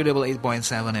Onyx Radio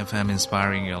 88.7 FM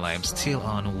inspiring your life. Still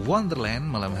on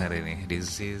Wonderland malam hari ini.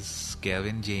 This is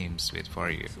Gavin James with For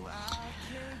You.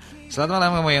 Selamat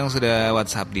malam kamu yang sudah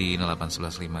WhatsApp di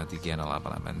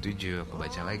 081530887. Aku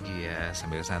baca lagi ya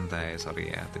sambil santai.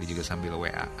 Sorry ya, tadi juga sambil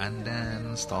WA-an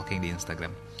dan stalking di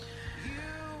Instagram.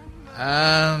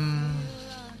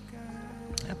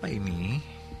 Apa ini?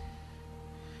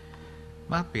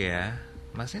 Maaf ya,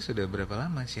 masnya sudah berapa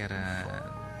lama siaran?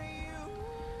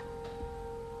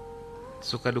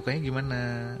 Suka dukanya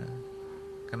gimana?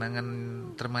 Kenangan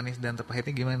termanis dan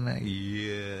terpahitnya gimana?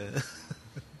 Iya.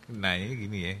 Nanya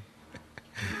gini ya.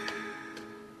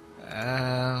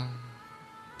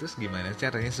 Terus gimana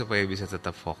caranya supaya bisa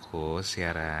tetap fokus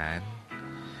siaran,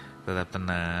 tetap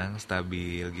tenang,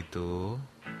 stabil gitu,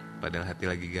 padahal hati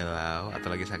lagi galau atau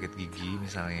lagi sakit gigi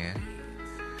misalnya,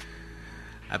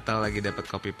 atau lagi dapat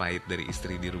kopi pahit dari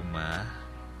istri di rumah.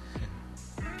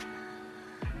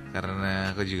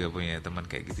 Karena aku juga punya teman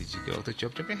kayak gitu juga. Waktu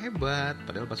cuap-cuapnya hebat,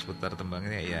 padahal pas putar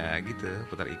tembangnya ya gitu,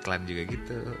 putar iklan juga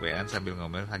gitu, WA sambil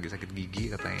ngomel lagi sakit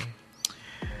gigi katanya.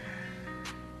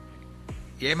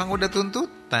 Ya emang udah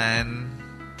tuntutan,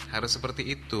 harus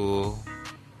seperti itu.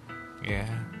 Ya.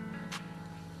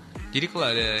 Jadi kalau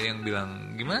ada yang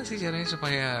bilang gimana sih caranya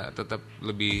supaya tetap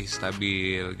lebih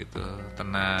stabil gitu,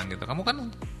 tenang gitu.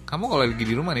 Kamu kalau lagi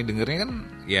di rumah nih dengernya kan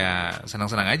ya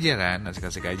senang-senang aja kan,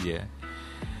 asik-asik aja.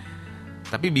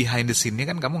 Tapi behind the scene-nya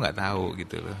kan kamu nggak tahu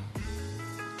gitu loh.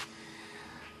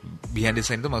 Behind the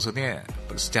scene itu maksudnya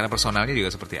secara personalnya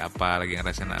juga seperti apa, lagi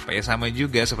ngerasain apa. Ya sama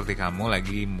juga seperti kamu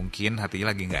lagi mungkin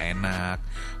hatinya lagi nggak enak,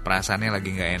 perasaannya lagi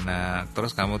nggak enak.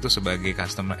 Terus kamu tuh sebagai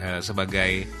customer,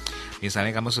 sebagai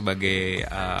misalnya kamu sebagai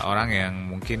orang yang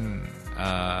mungkin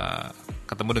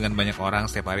ketemu dengan banyak orang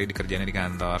setiap hari di kerjanya di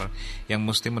kantor, yang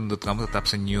mesti menuntut kamu tetap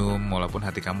senyum walaupun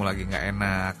hati kamu lagi nggak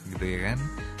enak gitu ya kan.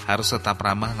 Harus tetap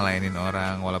ramah ngelayanin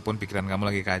orang walaupun pikiran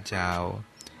kamu lagi kacau.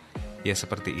 Ya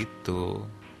seperti itu.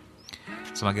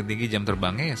 Semakin tinggi jam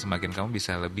terbangnya ya semakin kamu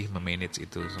bisa lebih memanage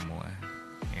itu semua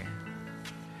ya.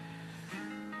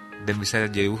 Dan bisa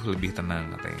jauh lebih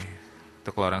tenang katanya. Itu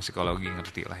kalau orang psikologi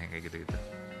ngerti lah yang kayak gitu-gitu.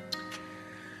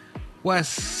 Was,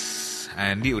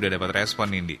 Andi udah dapat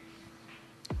respon nih, Di.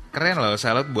 Keren loh,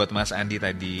 salut buat Mas Andi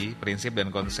tadi. Prinsip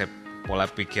dan konsep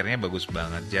pola pikirnya bagus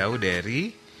banget. Jauh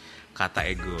dari kata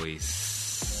egois.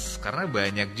 Karena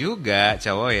banyak juga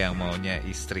cowok yang maunya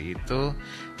istri itu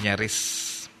nyaris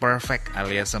perfect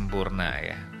alias sempurna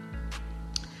ya.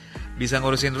 Bisa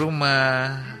ngurusin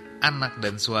rumah, anak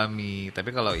dan suami.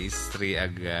 Tapi kalau istri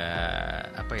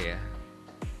agak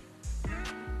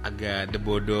agak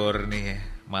debodor nih,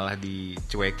 malah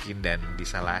dicuekin dan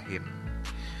disalahin.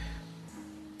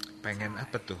 Pengen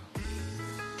apa tuh?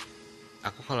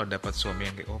 Aku kalau dapat suami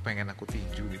yang kayak pengen aku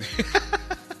tinju gitu.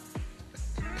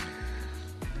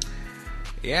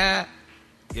 Ya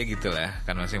gitulah,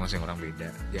 kan masing-masing orang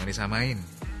beda. Jangan disamain.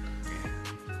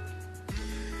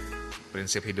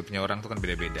 Prinsip hidupnya orang tuh kan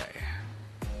beda-beda ya.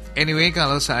 Anyway,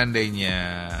 kalau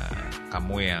seandainya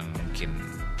kamu yang mungkin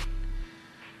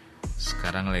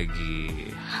sekarang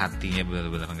lagi hatinya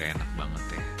benar-benar gak enak banget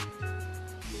ya,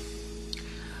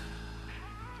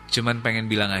 cuman pengen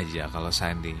bilang aja kalau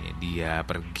seandainya dia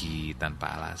pergi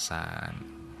tanpa alasan,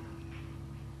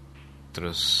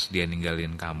 terus dia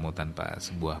ninggalin kamu tanpa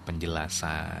sebuah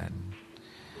penjelasan,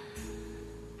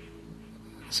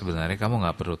 sebenarnya kamu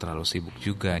gak perlu terlalu sibuk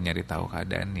juga nyari tahu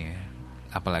keadaannya.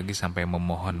 Apalagi sampai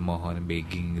memohon-mohon,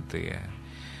 begging gitu ya.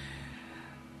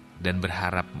 Dan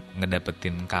berharap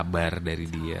ngedapetin kabar dari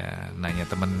dia, nanya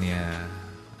temennya,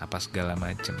 apa segala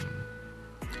macem.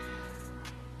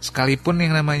 Sekalipun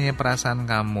yang namanya perasaan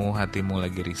kamu, hatimu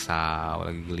lagi risau,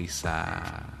 lagi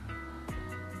gelisah.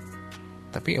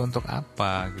 Tapi untuk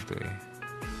apa gitu ya?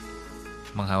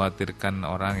 Mengkhawatirkan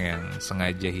orang yang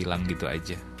sengaja hilang gitu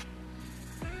aja.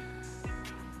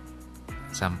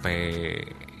 Sampai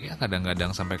ya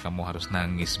kadang-kadang sampai kamu harus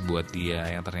nangis buat dia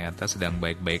yang ternyata sedang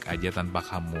baik-baik aja tanpa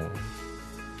kamu.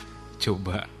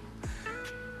 Coba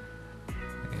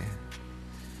ya.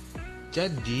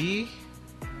 Jadi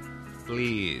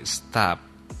please stop.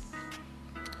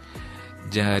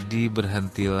 Jadi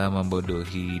berhentilah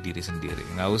membodohi diri sendiri.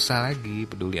 Gak usah lagi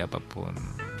peduli apapun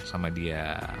sama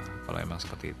dia kalau emang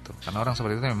seperti itu. Karena orang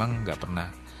seperti itu memang gak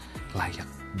pernah layak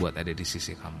buat ada di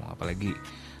sisi kamu. Apalagi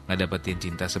ngedapetin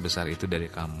cinta sebesar itu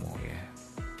dari kamu ya.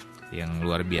 Yang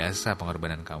luar biasa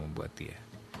pengorbanan kamu buat dia.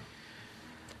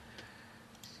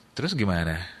 Terus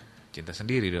gimana? Cinta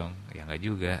sendiri dong? Ya gak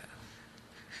juga.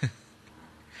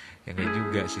 Ya gak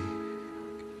juga sih.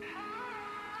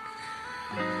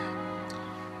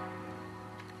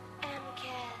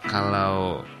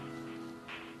 Kalau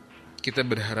kita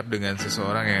berharap dengan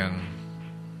seseorang yang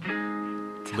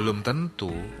belum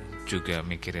tentu juga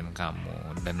mikirin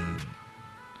kamu dan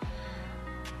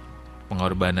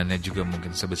pengorbanannya juga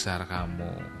mungkin sebesar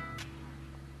kamu,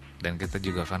 dan kita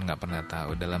juga kan nggak pernah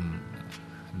tahu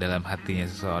dalam hatinya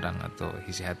seseorang atau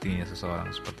isi hatinya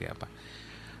seseorang seperti apa,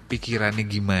 pikirannya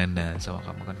gimana sama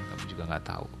kamu, kan kamu juga nggak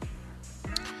tahu.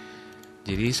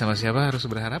 Jadi sama siapa harus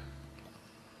berharap?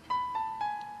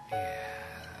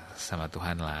 Sama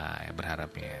Tuhan lah ya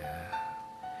berharapnya.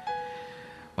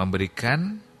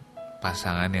 Memberikan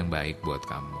pasangan yang baik buat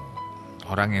kamu.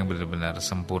 Orang yang benar-benar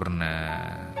sempurna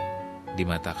di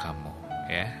mata kamu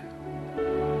ya.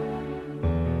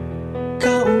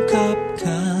 Kau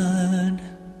ungkapkan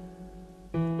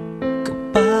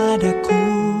kepadaku,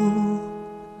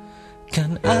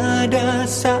 kan ada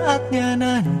saatnya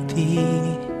nanti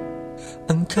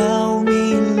engkau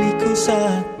milikku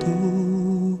satu.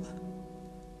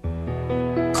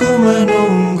 Ku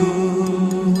menunggu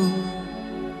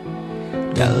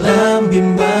dalam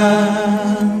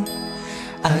bimbang,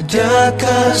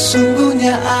 adakah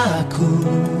sungguhnya aku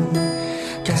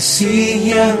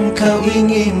kasih yang kau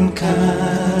inginkan?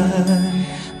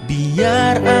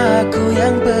 Biar aku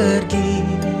yang pergi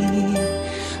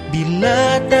bila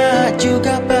bila tak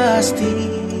juga pasti.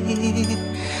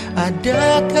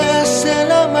 Adakah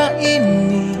selama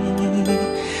ini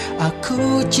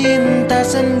aku cinta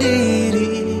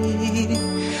sendiri?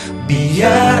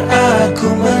 Biar aku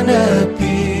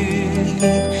menepi,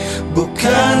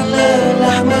 bukan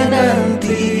lelah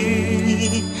menanti.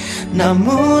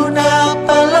 Namun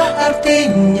apalah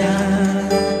artinya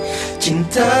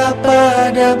cinta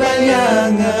pada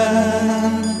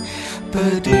bayangan?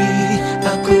 Pedih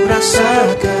aku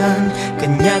rasakan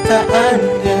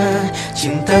kenyataannya,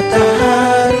 cinta tak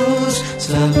harus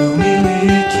selalu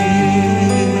miliki.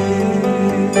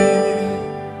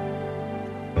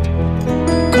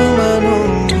 Ku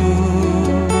menunggu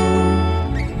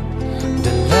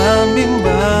dalam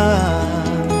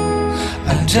bimbang,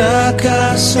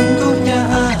 adakah sungguhnya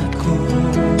aku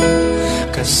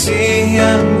kasih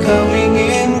yang kau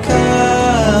inginkan?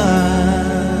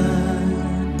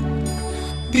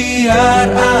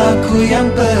 Biar aku yang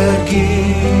pergi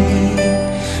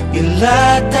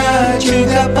bila tak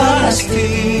juga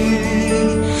pasti.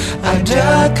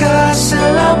 Adakah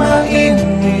selama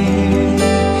ini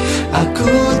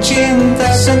aku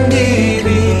cinta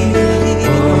sendiri?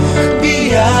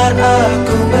 Biar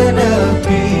aku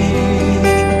menepi,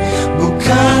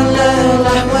 bukan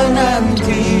lelah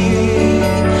menanti.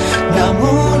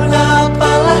 Namun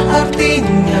apalah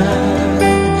artinya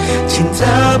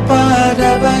cinta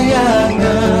pada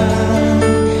bayangan?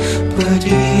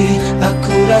 Pedih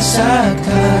aku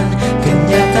rasakan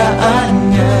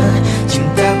kenyataannya,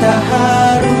 cinta tak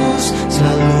harus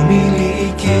selalu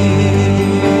miliki.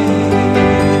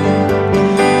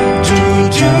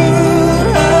 Jujur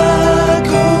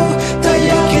aku tak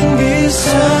yakin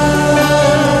bisa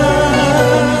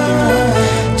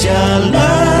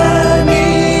jalani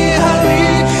hari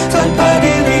tanpa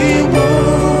dirimu.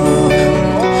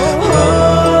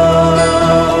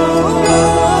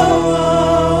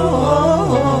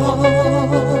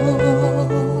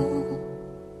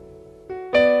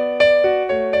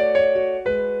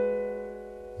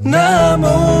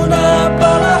 Namun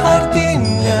apalah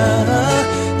artinya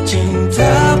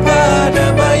cinta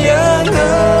pada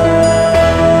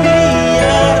bayangan?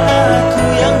 Biar aku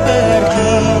yang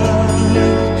pergi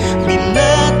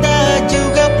bila tak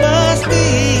juga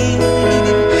pasti.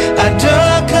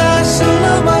 Adakah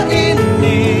selama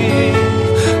ini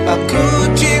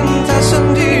aku cinta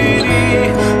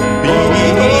sendiri?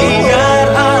 Biar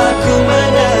aku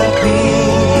menepi,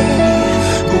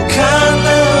 bukan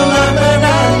lelah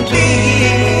menanti.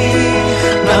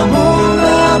 Namun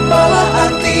apalah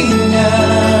artinya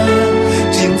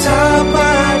cinta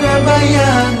pada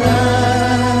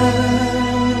bayangan?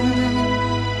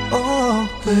 Oh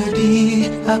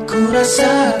pedih aku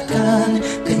rasakan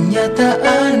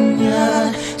kenyataannya,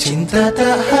 cinta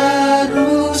tak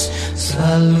harus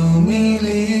selalu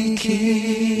miliki.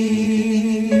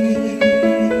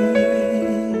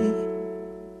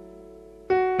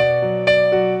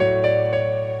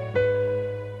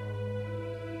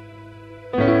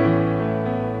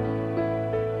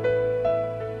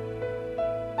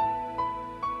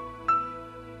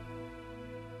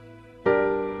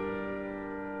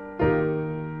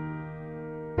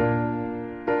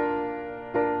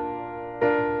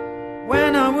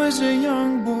 When I was a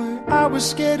young boy, I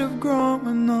was scared of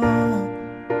growing up.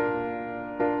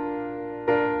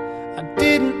 I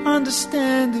didn't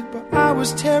understand it, but I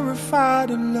was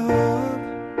terrified of love.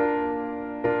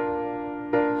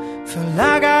 Felt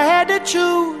like I had to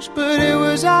choose, but it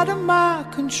was out of my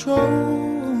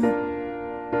control.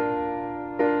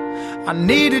 I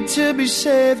needed to be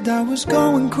saved, I was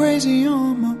going crazy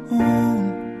on my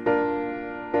own.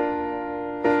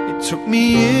 Took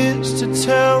me years to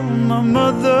tell my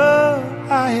mother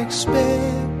I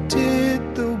expected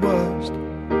the worst.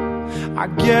 I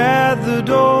gathered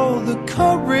all the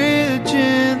courage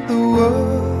in the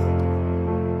world.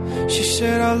 She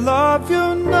said, I love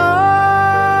you no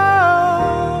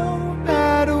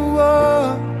matter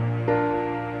what.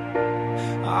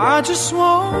 I just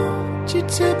want you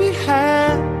to be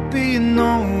happy and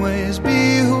always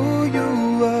be who you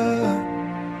are.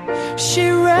 She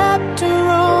wrapped her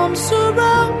arms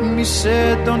around me,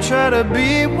 said, don't try to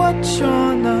be what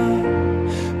you're not,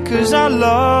 'cause I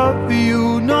love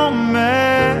you no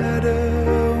matter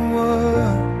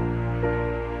what.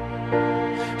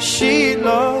 She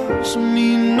loves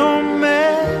me no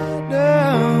matter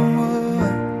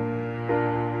what.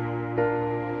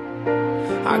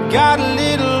 I got a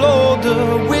little older,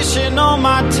 wishing all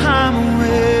my time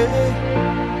away,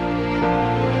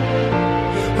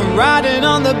 riding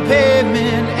on the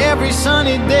pavement, every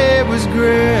sunny day was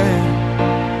gray.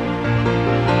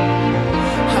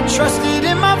 I trusted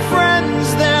in my friends,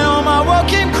 then on my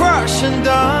walking crutch rushing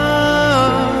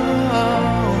down.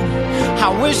 I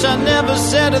wish I never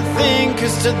said a thing,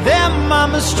 'cause to them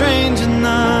I'm a stranger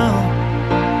now.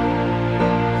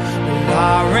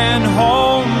 I ran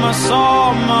home, I saw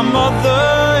my mother,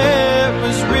 it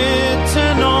was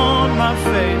written on my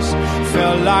face.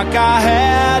 Felt like I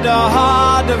had a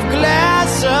heart of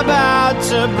glass about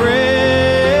to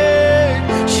break.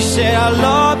 She said, I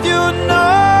love you no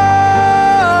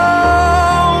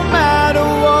matter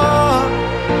what.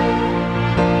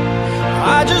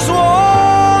 I just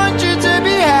want you to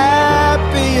be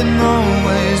happy and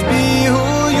always be who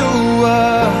you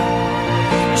are.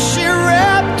 She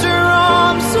wrapped her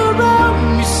arms around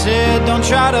me, said, don't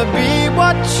try to be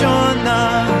what you're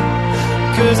not,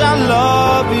 'cause I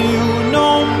love you no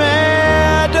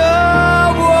matter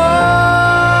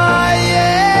what,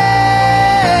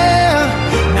 yeah.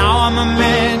 Now I'm a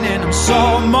man and I'm so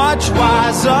much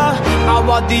wiser. I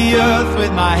walk the earth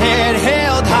with my head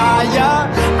held higher.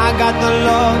 I got the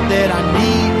love that I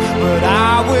need, but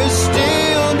I was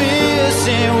still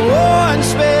missing one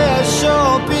special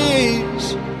piece.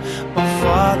 My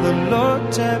father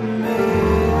looked at me.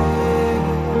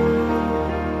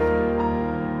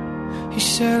 He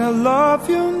said, I love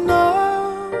you no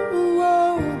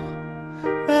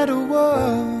matter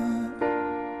what.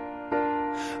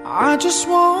 I just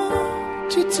want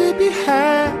you to be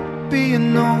happy and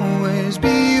always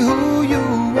be who you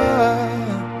are.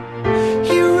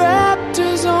 He wrapped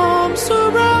his arms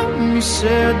around me,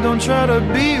 said, don't try to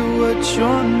be what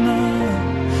you're not,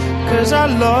 'cause I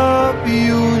love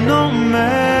you no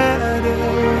matter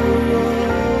what.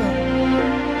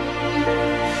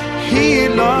 He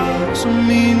loves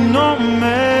me no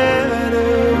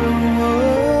matter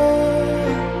what,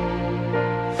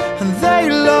 and they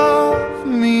love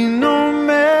me no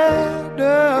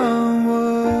matter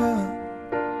what.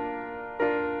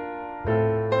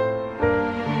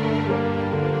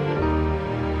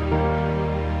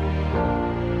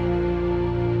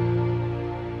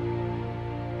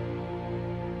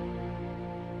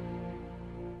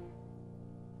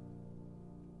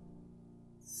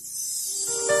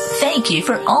 Thank you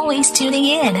for always tuning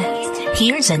in.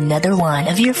 Here's another one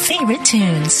of your favorite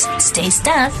tunes. Stay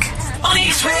stuck.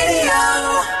 Onyx Radio.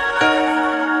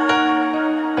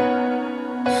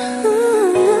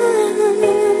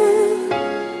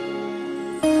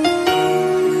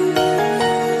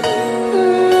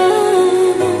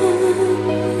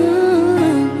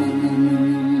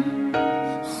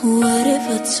 What if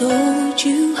I told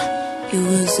you it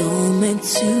was all meant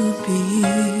to be?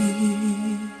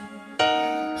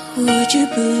 Would you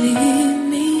believe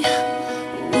me?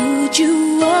 Would you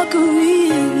agree?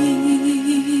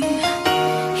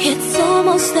 It's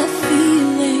almost that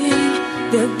feeling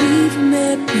that we've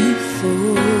met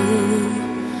before.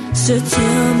 So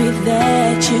tell me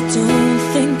that you don't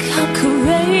think I'm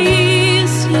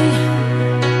crazy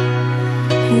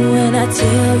when I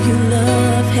tell you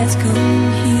love has come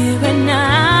here and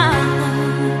now.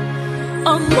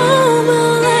 A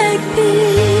moment like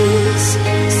this,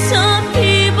 some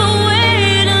people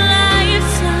wait a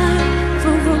lifetime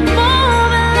for a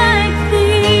moment like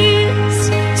this.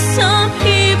 Some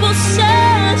people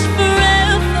search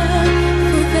forever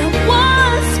for that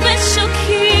one special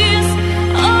kiss.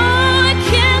 Oh, I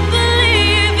can't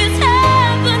believe it's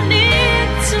happening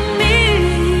to me.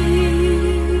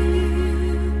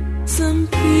 Some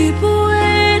people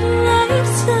wait a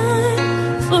lifetime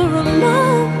for a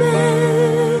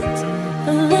moment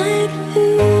like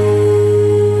this.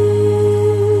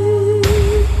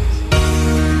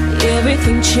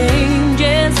 Everything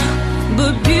changes,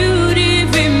 but beauty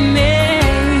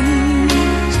remains.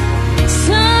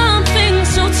 Something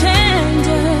so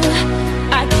tender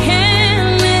I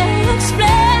can't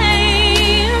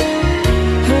explain.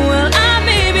 Well, I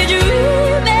may be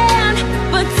dreaming,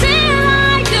 but till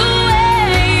I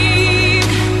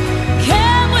awake,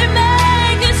 can we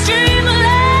make this dream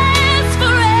last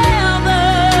forever?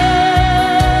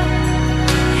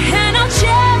 And I'll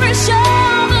cherish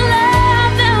all the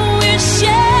love that we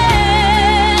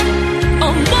share.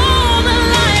 A moment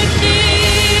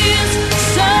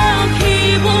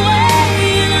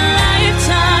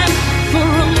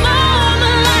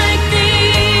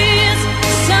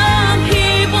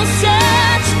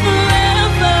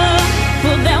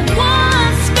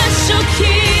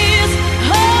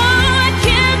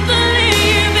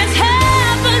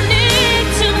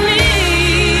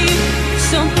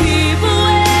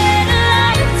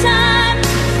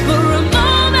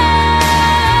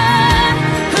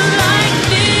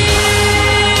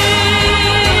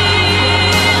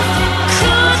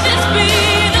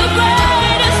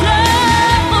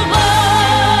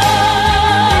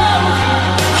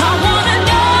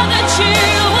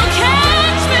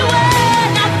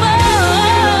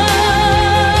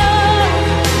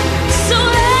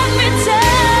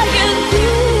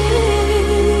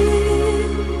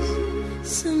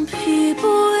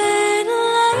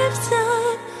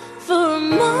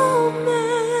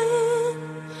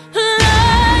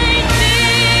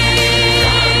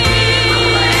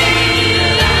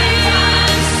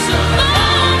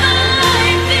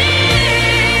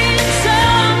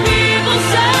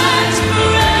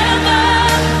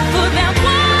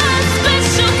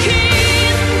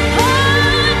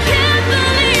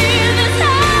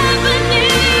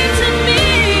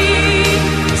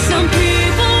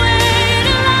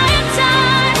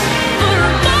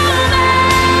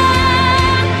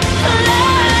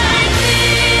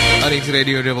Onyx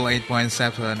Radio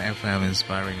 88.7 FM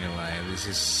Inspiring Your Life. This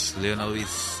is Lyan Abqary,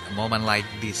 A Moment Like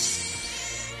This.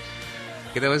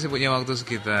 Kita masih punya waktu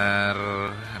sekitar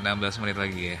 16 menit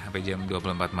lagi ya, sampai jam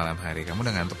 24 malam hari. Kamu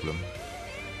udah ngantuk belum?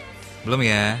 Belum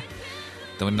ya?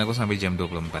 Temenin aku sampai jam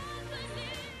 24.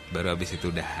 Baru habis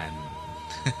itu udahan.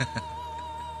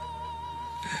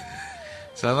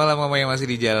 Selamat malam mama yang masih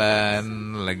di jalan,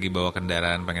 lagi bawa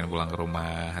kendaraan pengen pulang ke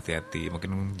rumah, hati-hati.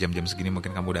 Mungkin jam-jam segini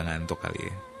mungkin kamu udah ngantuk kali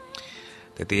ya.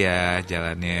 Hati-hati ya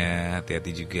jalannya,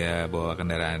 hati-hati juga bawa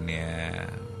kendaraannya.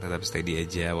 Tetap steady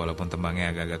aja walaupun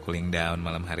tembangnya agak-agak cooling down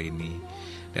malam hari ini.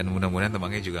 Dan mudah-mudahan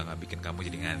tembangnya juga gak bikin kamu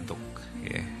jadi ngantuk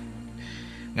ya.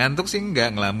 Ngantuk sih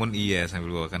enggak, ngelamun iya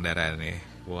sambil bawa kendaraan ya.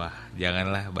 Wah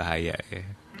janganlah, bahaya ya.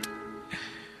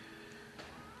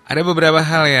 Ada beberapa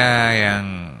hal ya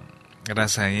yang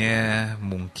rasanya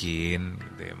mungkin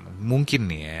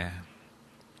nih ya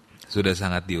sudah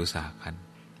sangat diusahakan,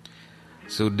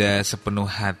 sudah sepenuh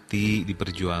hati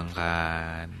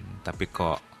diperjuangkan, tapi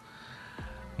kok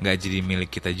nggak jadi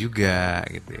milik kita juga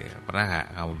gitu ya. Pernah nggak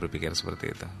kamu berpikir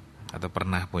seperti itu? Atau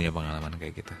pernah punya pengalaman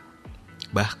kayak gitu?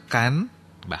 Bahkan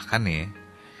ya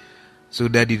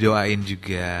sudah didoain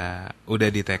juga, udah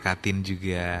ditekadin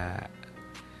juga,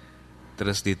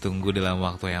 terus ditunggu dalam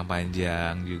waktu yang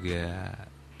panjang juga,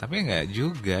 tapi nggak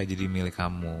juga jadi milik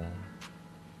kamu.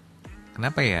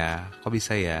 Kenapa ya? Kok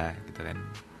bisa ya? Gitu kan?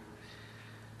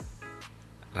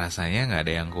 Rasanya nggak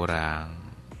ada yang kurang.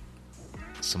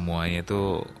 Semuanya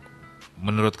tuh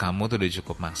menurut kamu tuh udah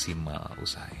cukup maksimal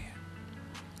usahanya.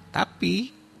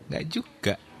 Tapi nggak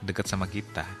juga deket sama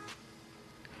kita.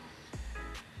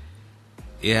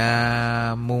 Ya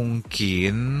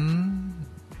mungkin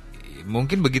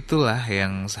begitulah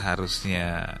yang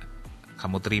seharusnya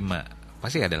kamu terima.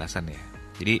 Pasti ada alasan ya.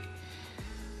 Jadi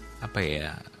apa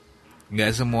ya,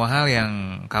 gak semua hal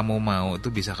yang kamu mau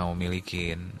tuh bisa kamu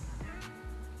milikin.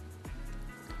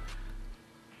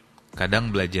 Kadang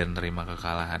belajar menerima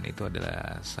kekalahan itu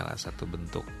adalah salah satu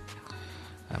bentuk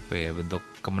apa ya, bentuk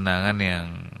kemenangan yang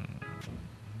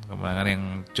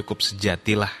cukup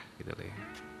sejati lah gitu ya.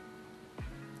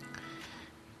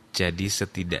 Jadi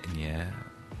setidaknya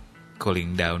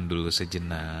cooling down dulu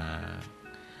sejenak,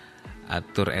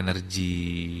 atur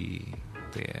energi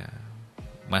gitu ya.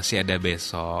 Masih ada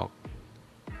besok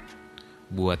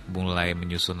buat mulai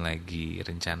menyusun lagi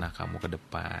rencana kamu ke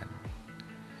depan.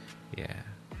 Ya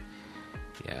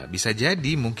bisa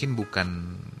jadi mungkin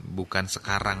bukan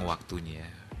sekarang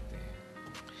waktunya.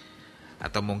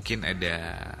 Atau mungkin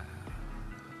ada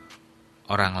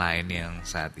orang lain yang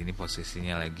saat ini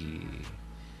posisinya lagi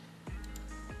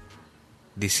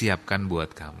disiapkan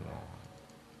buat kamu,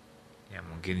 yang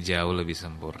mungkin jauh lebih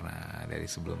sempurna dari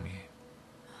sebelumnya.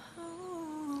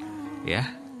 Ya,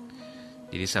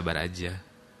 jadi sabar aja,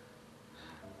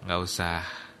 nggak usah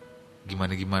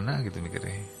gimana-gimana gitu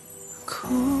mikirnya. Ku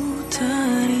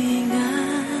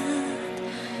teringat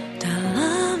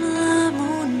dalam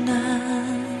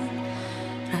lamunan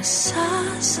rasa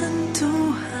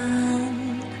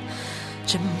sentuhan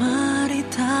jemari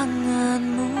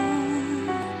tanganmu.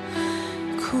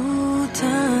 Ku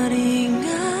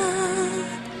teringat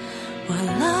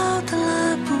walau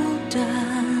telah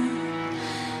pudar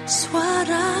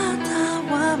suara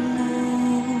tawamu.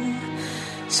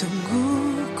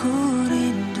 Sungguh ku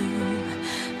rindu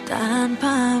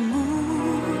tanpamu,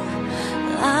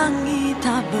 langit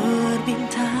tak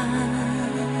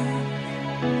berbintang.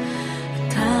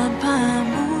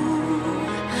 Tanpamu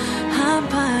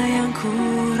hampa yang ku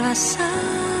rasa.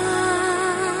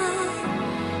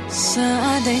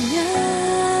 Seandainya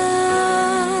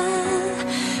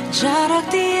jarak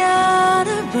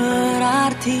tiada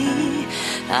berarti,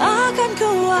 akan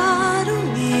ku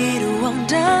arungi ruang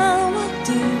dan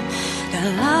waktu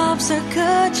dalam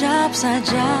sekejap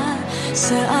saja.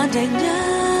 Seandainya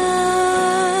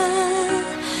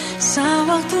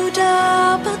sewaktu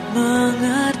dapat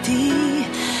mengerti,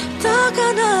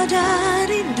 takkan ada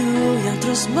rindu yang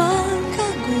terus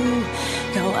mengganggu.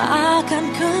 Kau akan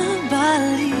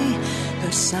kembali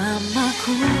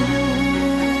bersamaku.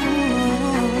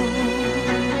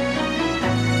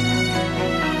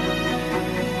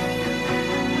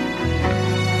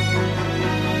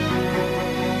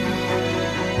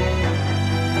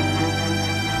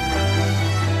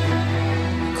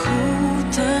 Ku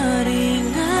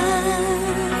teringat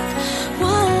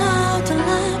walau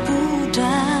telah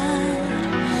pudar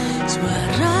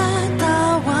suara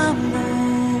tawamu.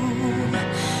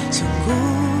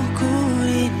 Sungguh ku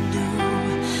rindu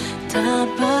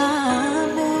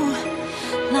tanpamu,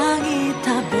 langit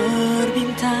tak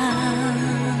berbintang.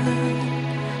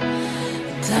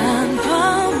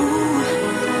 Tanpamu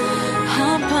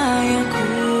hampa yang ku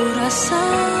rasa.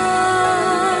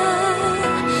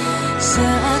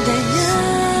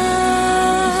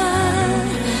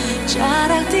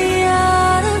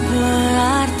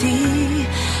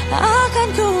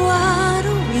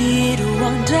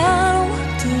 dan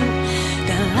waktu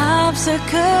dalam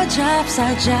sekejap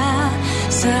saja.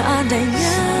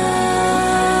 Seandainya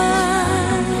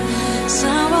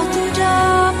sang waktu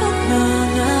dapat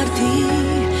mengerti,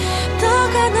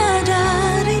 takkan ada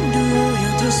rindu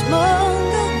yang terus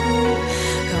mengganggu.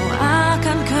 Kau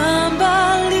akan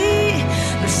kembali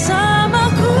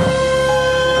bersamaku.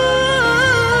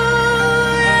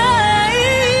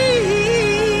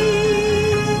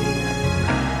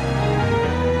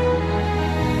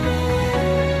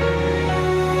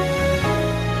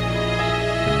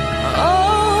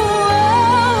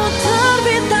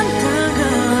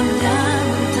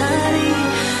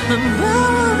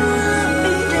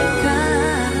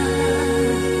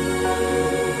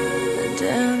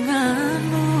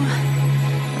 Denganmu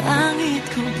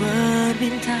langitku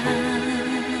berbintang,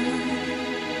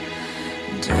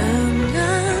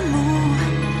 denganmu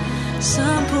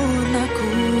sempurna ku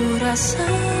rasa.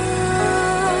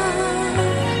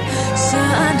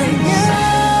 Seandainya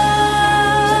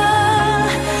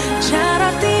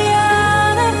jarak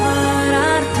tiada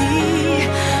berarti,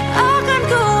 akan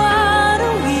ku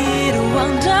arungi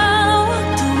ruang dan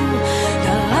waktu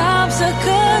dalam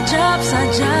sekejap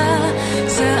saja.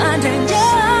 Seandainya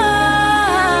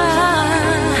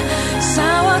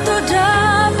sang waktu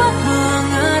dapat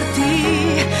mengerti,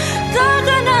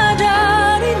 takkan ada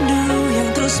rindu yang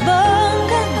terus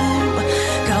mengganggu.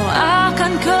 Kau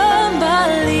akan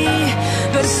kembali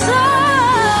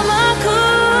bersamaku.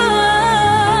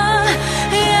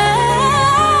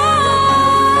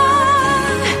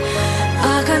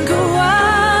 Akan ku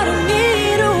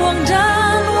arungi ruang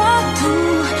dan waktu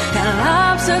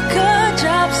dalam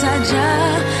sekejap saja.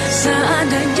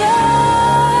 Seandainya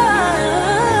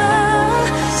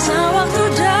sang waktu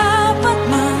dapat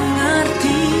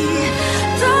mengerti,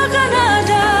 takkan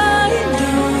ada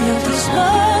rindu yang terus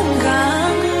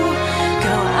mengganggu.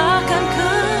 Kau akan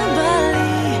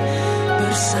kembali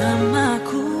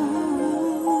bersamaku.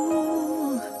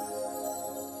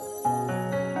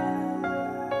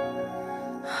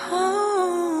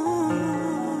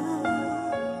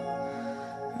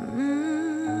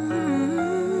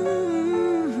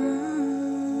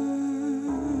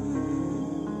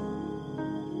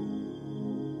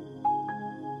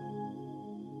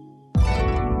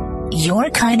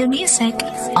 Your kind of music,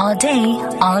 all day,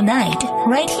 all night,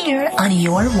 right here on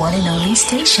your one and only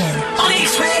station.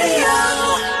 Onyx Radio.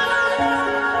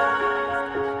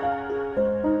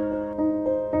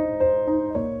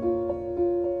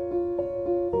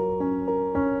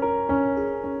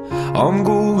 I'm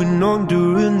going on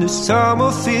during this time.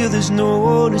 I feel there's no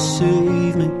one to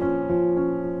save me.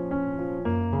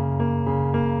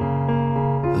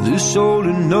 This all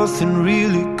and nothing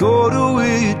really got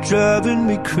away, you're driving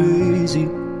me crazy.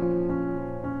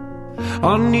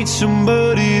 I need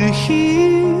somebody to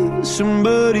hear,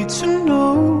 somebody to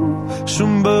know,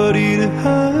 somebody to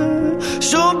have,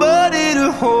 somebody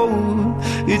to hold.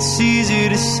 It's easy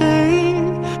to say,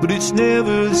 but it's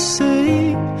never the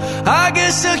same. I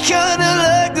guess I kinda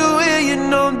like the way you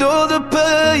numbed all the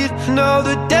pain. Now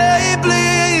the day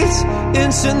bleeds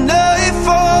into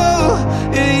nightfall,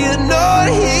 and you're not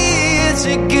here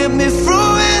to get me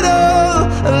through it all.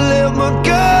 I let my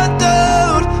guard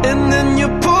down, and then you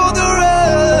pulled the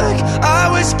rug. I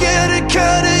was getting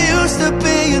kinda used to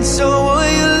being someone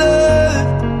you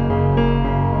loved.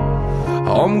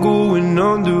 I'm going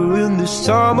under, and this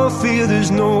time I feel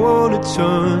there's no one to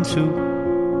turn to.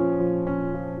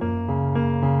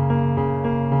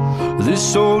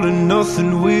 This all and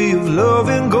nothing way of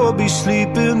loving, go be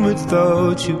sleeping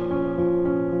without you.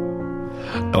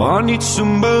 Now I need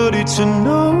somebody to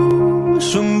know,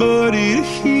 somebody to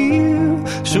hear,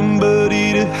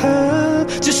 somebody to have,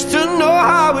 just to know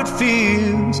how it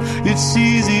feels. It's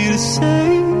easy to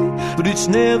say, but it's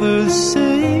never the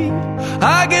same.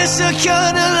 I guess I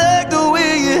kinda like the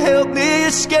way you help me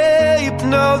escape.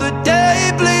 Now the day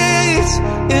bleeds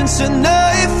into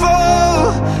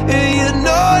nightfall, and you're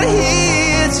not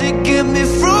here to get me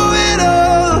through it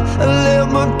all. I let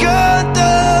my guard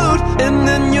down, and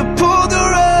then you pulled the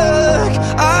rug.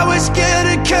 I was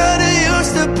getting kinda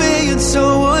used to being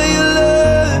someone you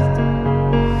loved,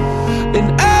 and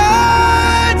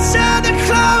I tend to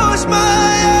close my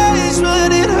eyes when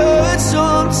it hurts.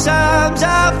 Sometimes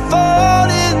I fall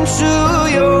into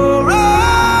your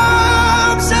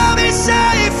arms. I'll be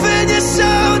safe in your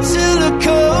soul till I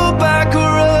come back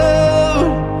around.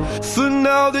 For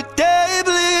now the day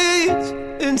bleeds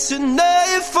into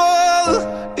nightfall,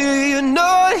 and you're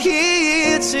not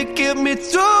here to get me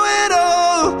through it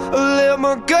all. I let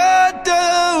my guard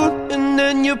down, and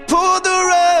then you pulled the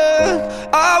rug.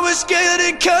 I was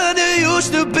getting kinda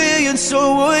used to being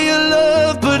someone you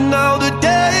love, but now the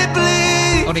day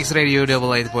Onyx Radio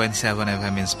 88.7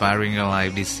 FM Inspiring Your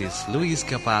Life. This is Luis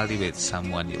Capaldi with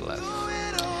Someone You Love.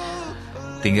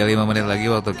 Tinggal 5 menit lagi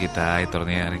waktu kita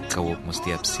iturnya kau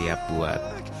mesti siap buat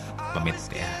pamit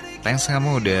ya. Thanks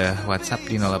kamu udah WhatsApp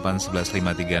di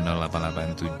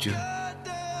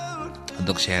 0811530887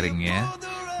 untuk sharingnya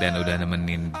dan udah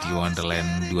nemenin di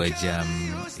Wonderland 2 jam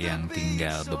yang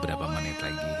tinggal beberapa menit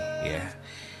lagi ya.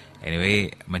 Anyway,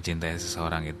 mencintai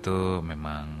seseorang itu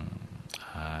memang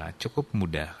cukup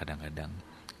mudah kadang-kadang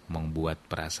membuat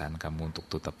perasaan kamu untuk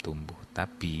tetap tumbuh.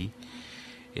 Tapi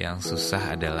yang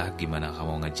susah adalah gimana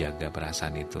kamu ngejaga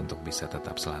perasaan itu untuk bisa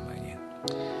tetap selamanya.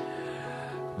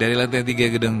 Dari lantai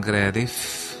 3 Gedung Kreatif,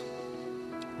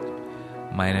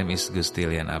 my name is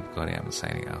Lyan Abqary. I'm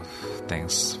signing off.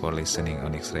 Thanks for listening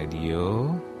Onyx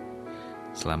Radio.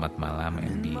 Selamat malam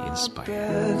and be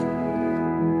inspired.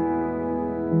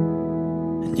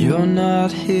 And you're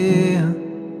not here,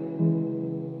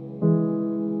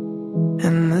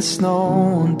 and there's no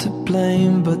one to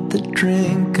blame but the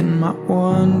drink and my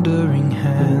wandering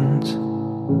hands.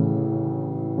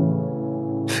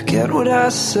 Forget what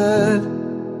I said,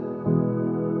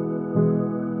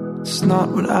 it's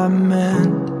not what I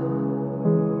meant,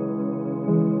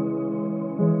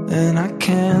 and I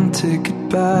can't take it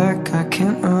back, I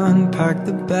can't unpack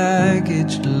the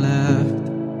baggage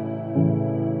left.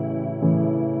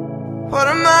 What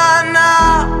am I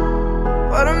now?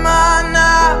 What am I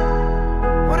now?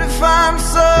 What if I'm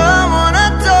someone I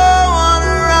don't want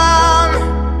around?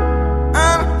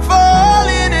 I'm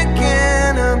falling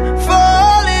again, I'm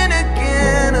falling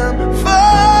again, I'm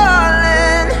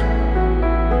falling.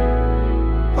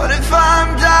 What if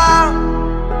I'm down?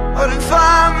 What if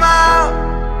I'm out?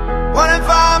 What if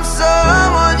I'm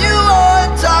someone you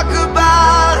won't talk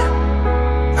about?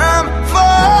 I'm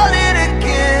falling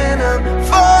again, I'm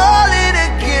falling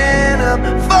again, I'm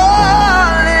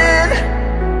falling.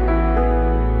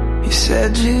 You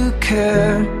said you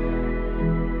cared,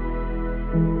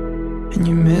 and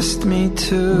you missed me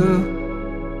too,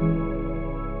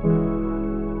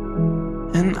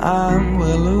 and I'm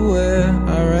well aware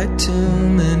I write too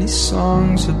many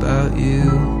songs about you.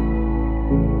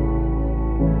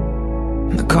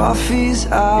 And the coffee's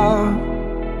out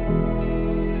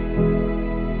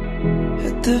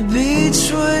at the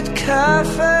Beachwood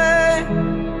Cafe,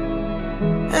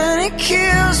 and it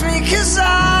kills me 'cause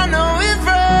I know we've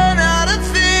run out of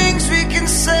things we can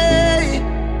say.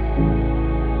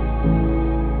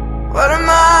 What am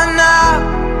I now?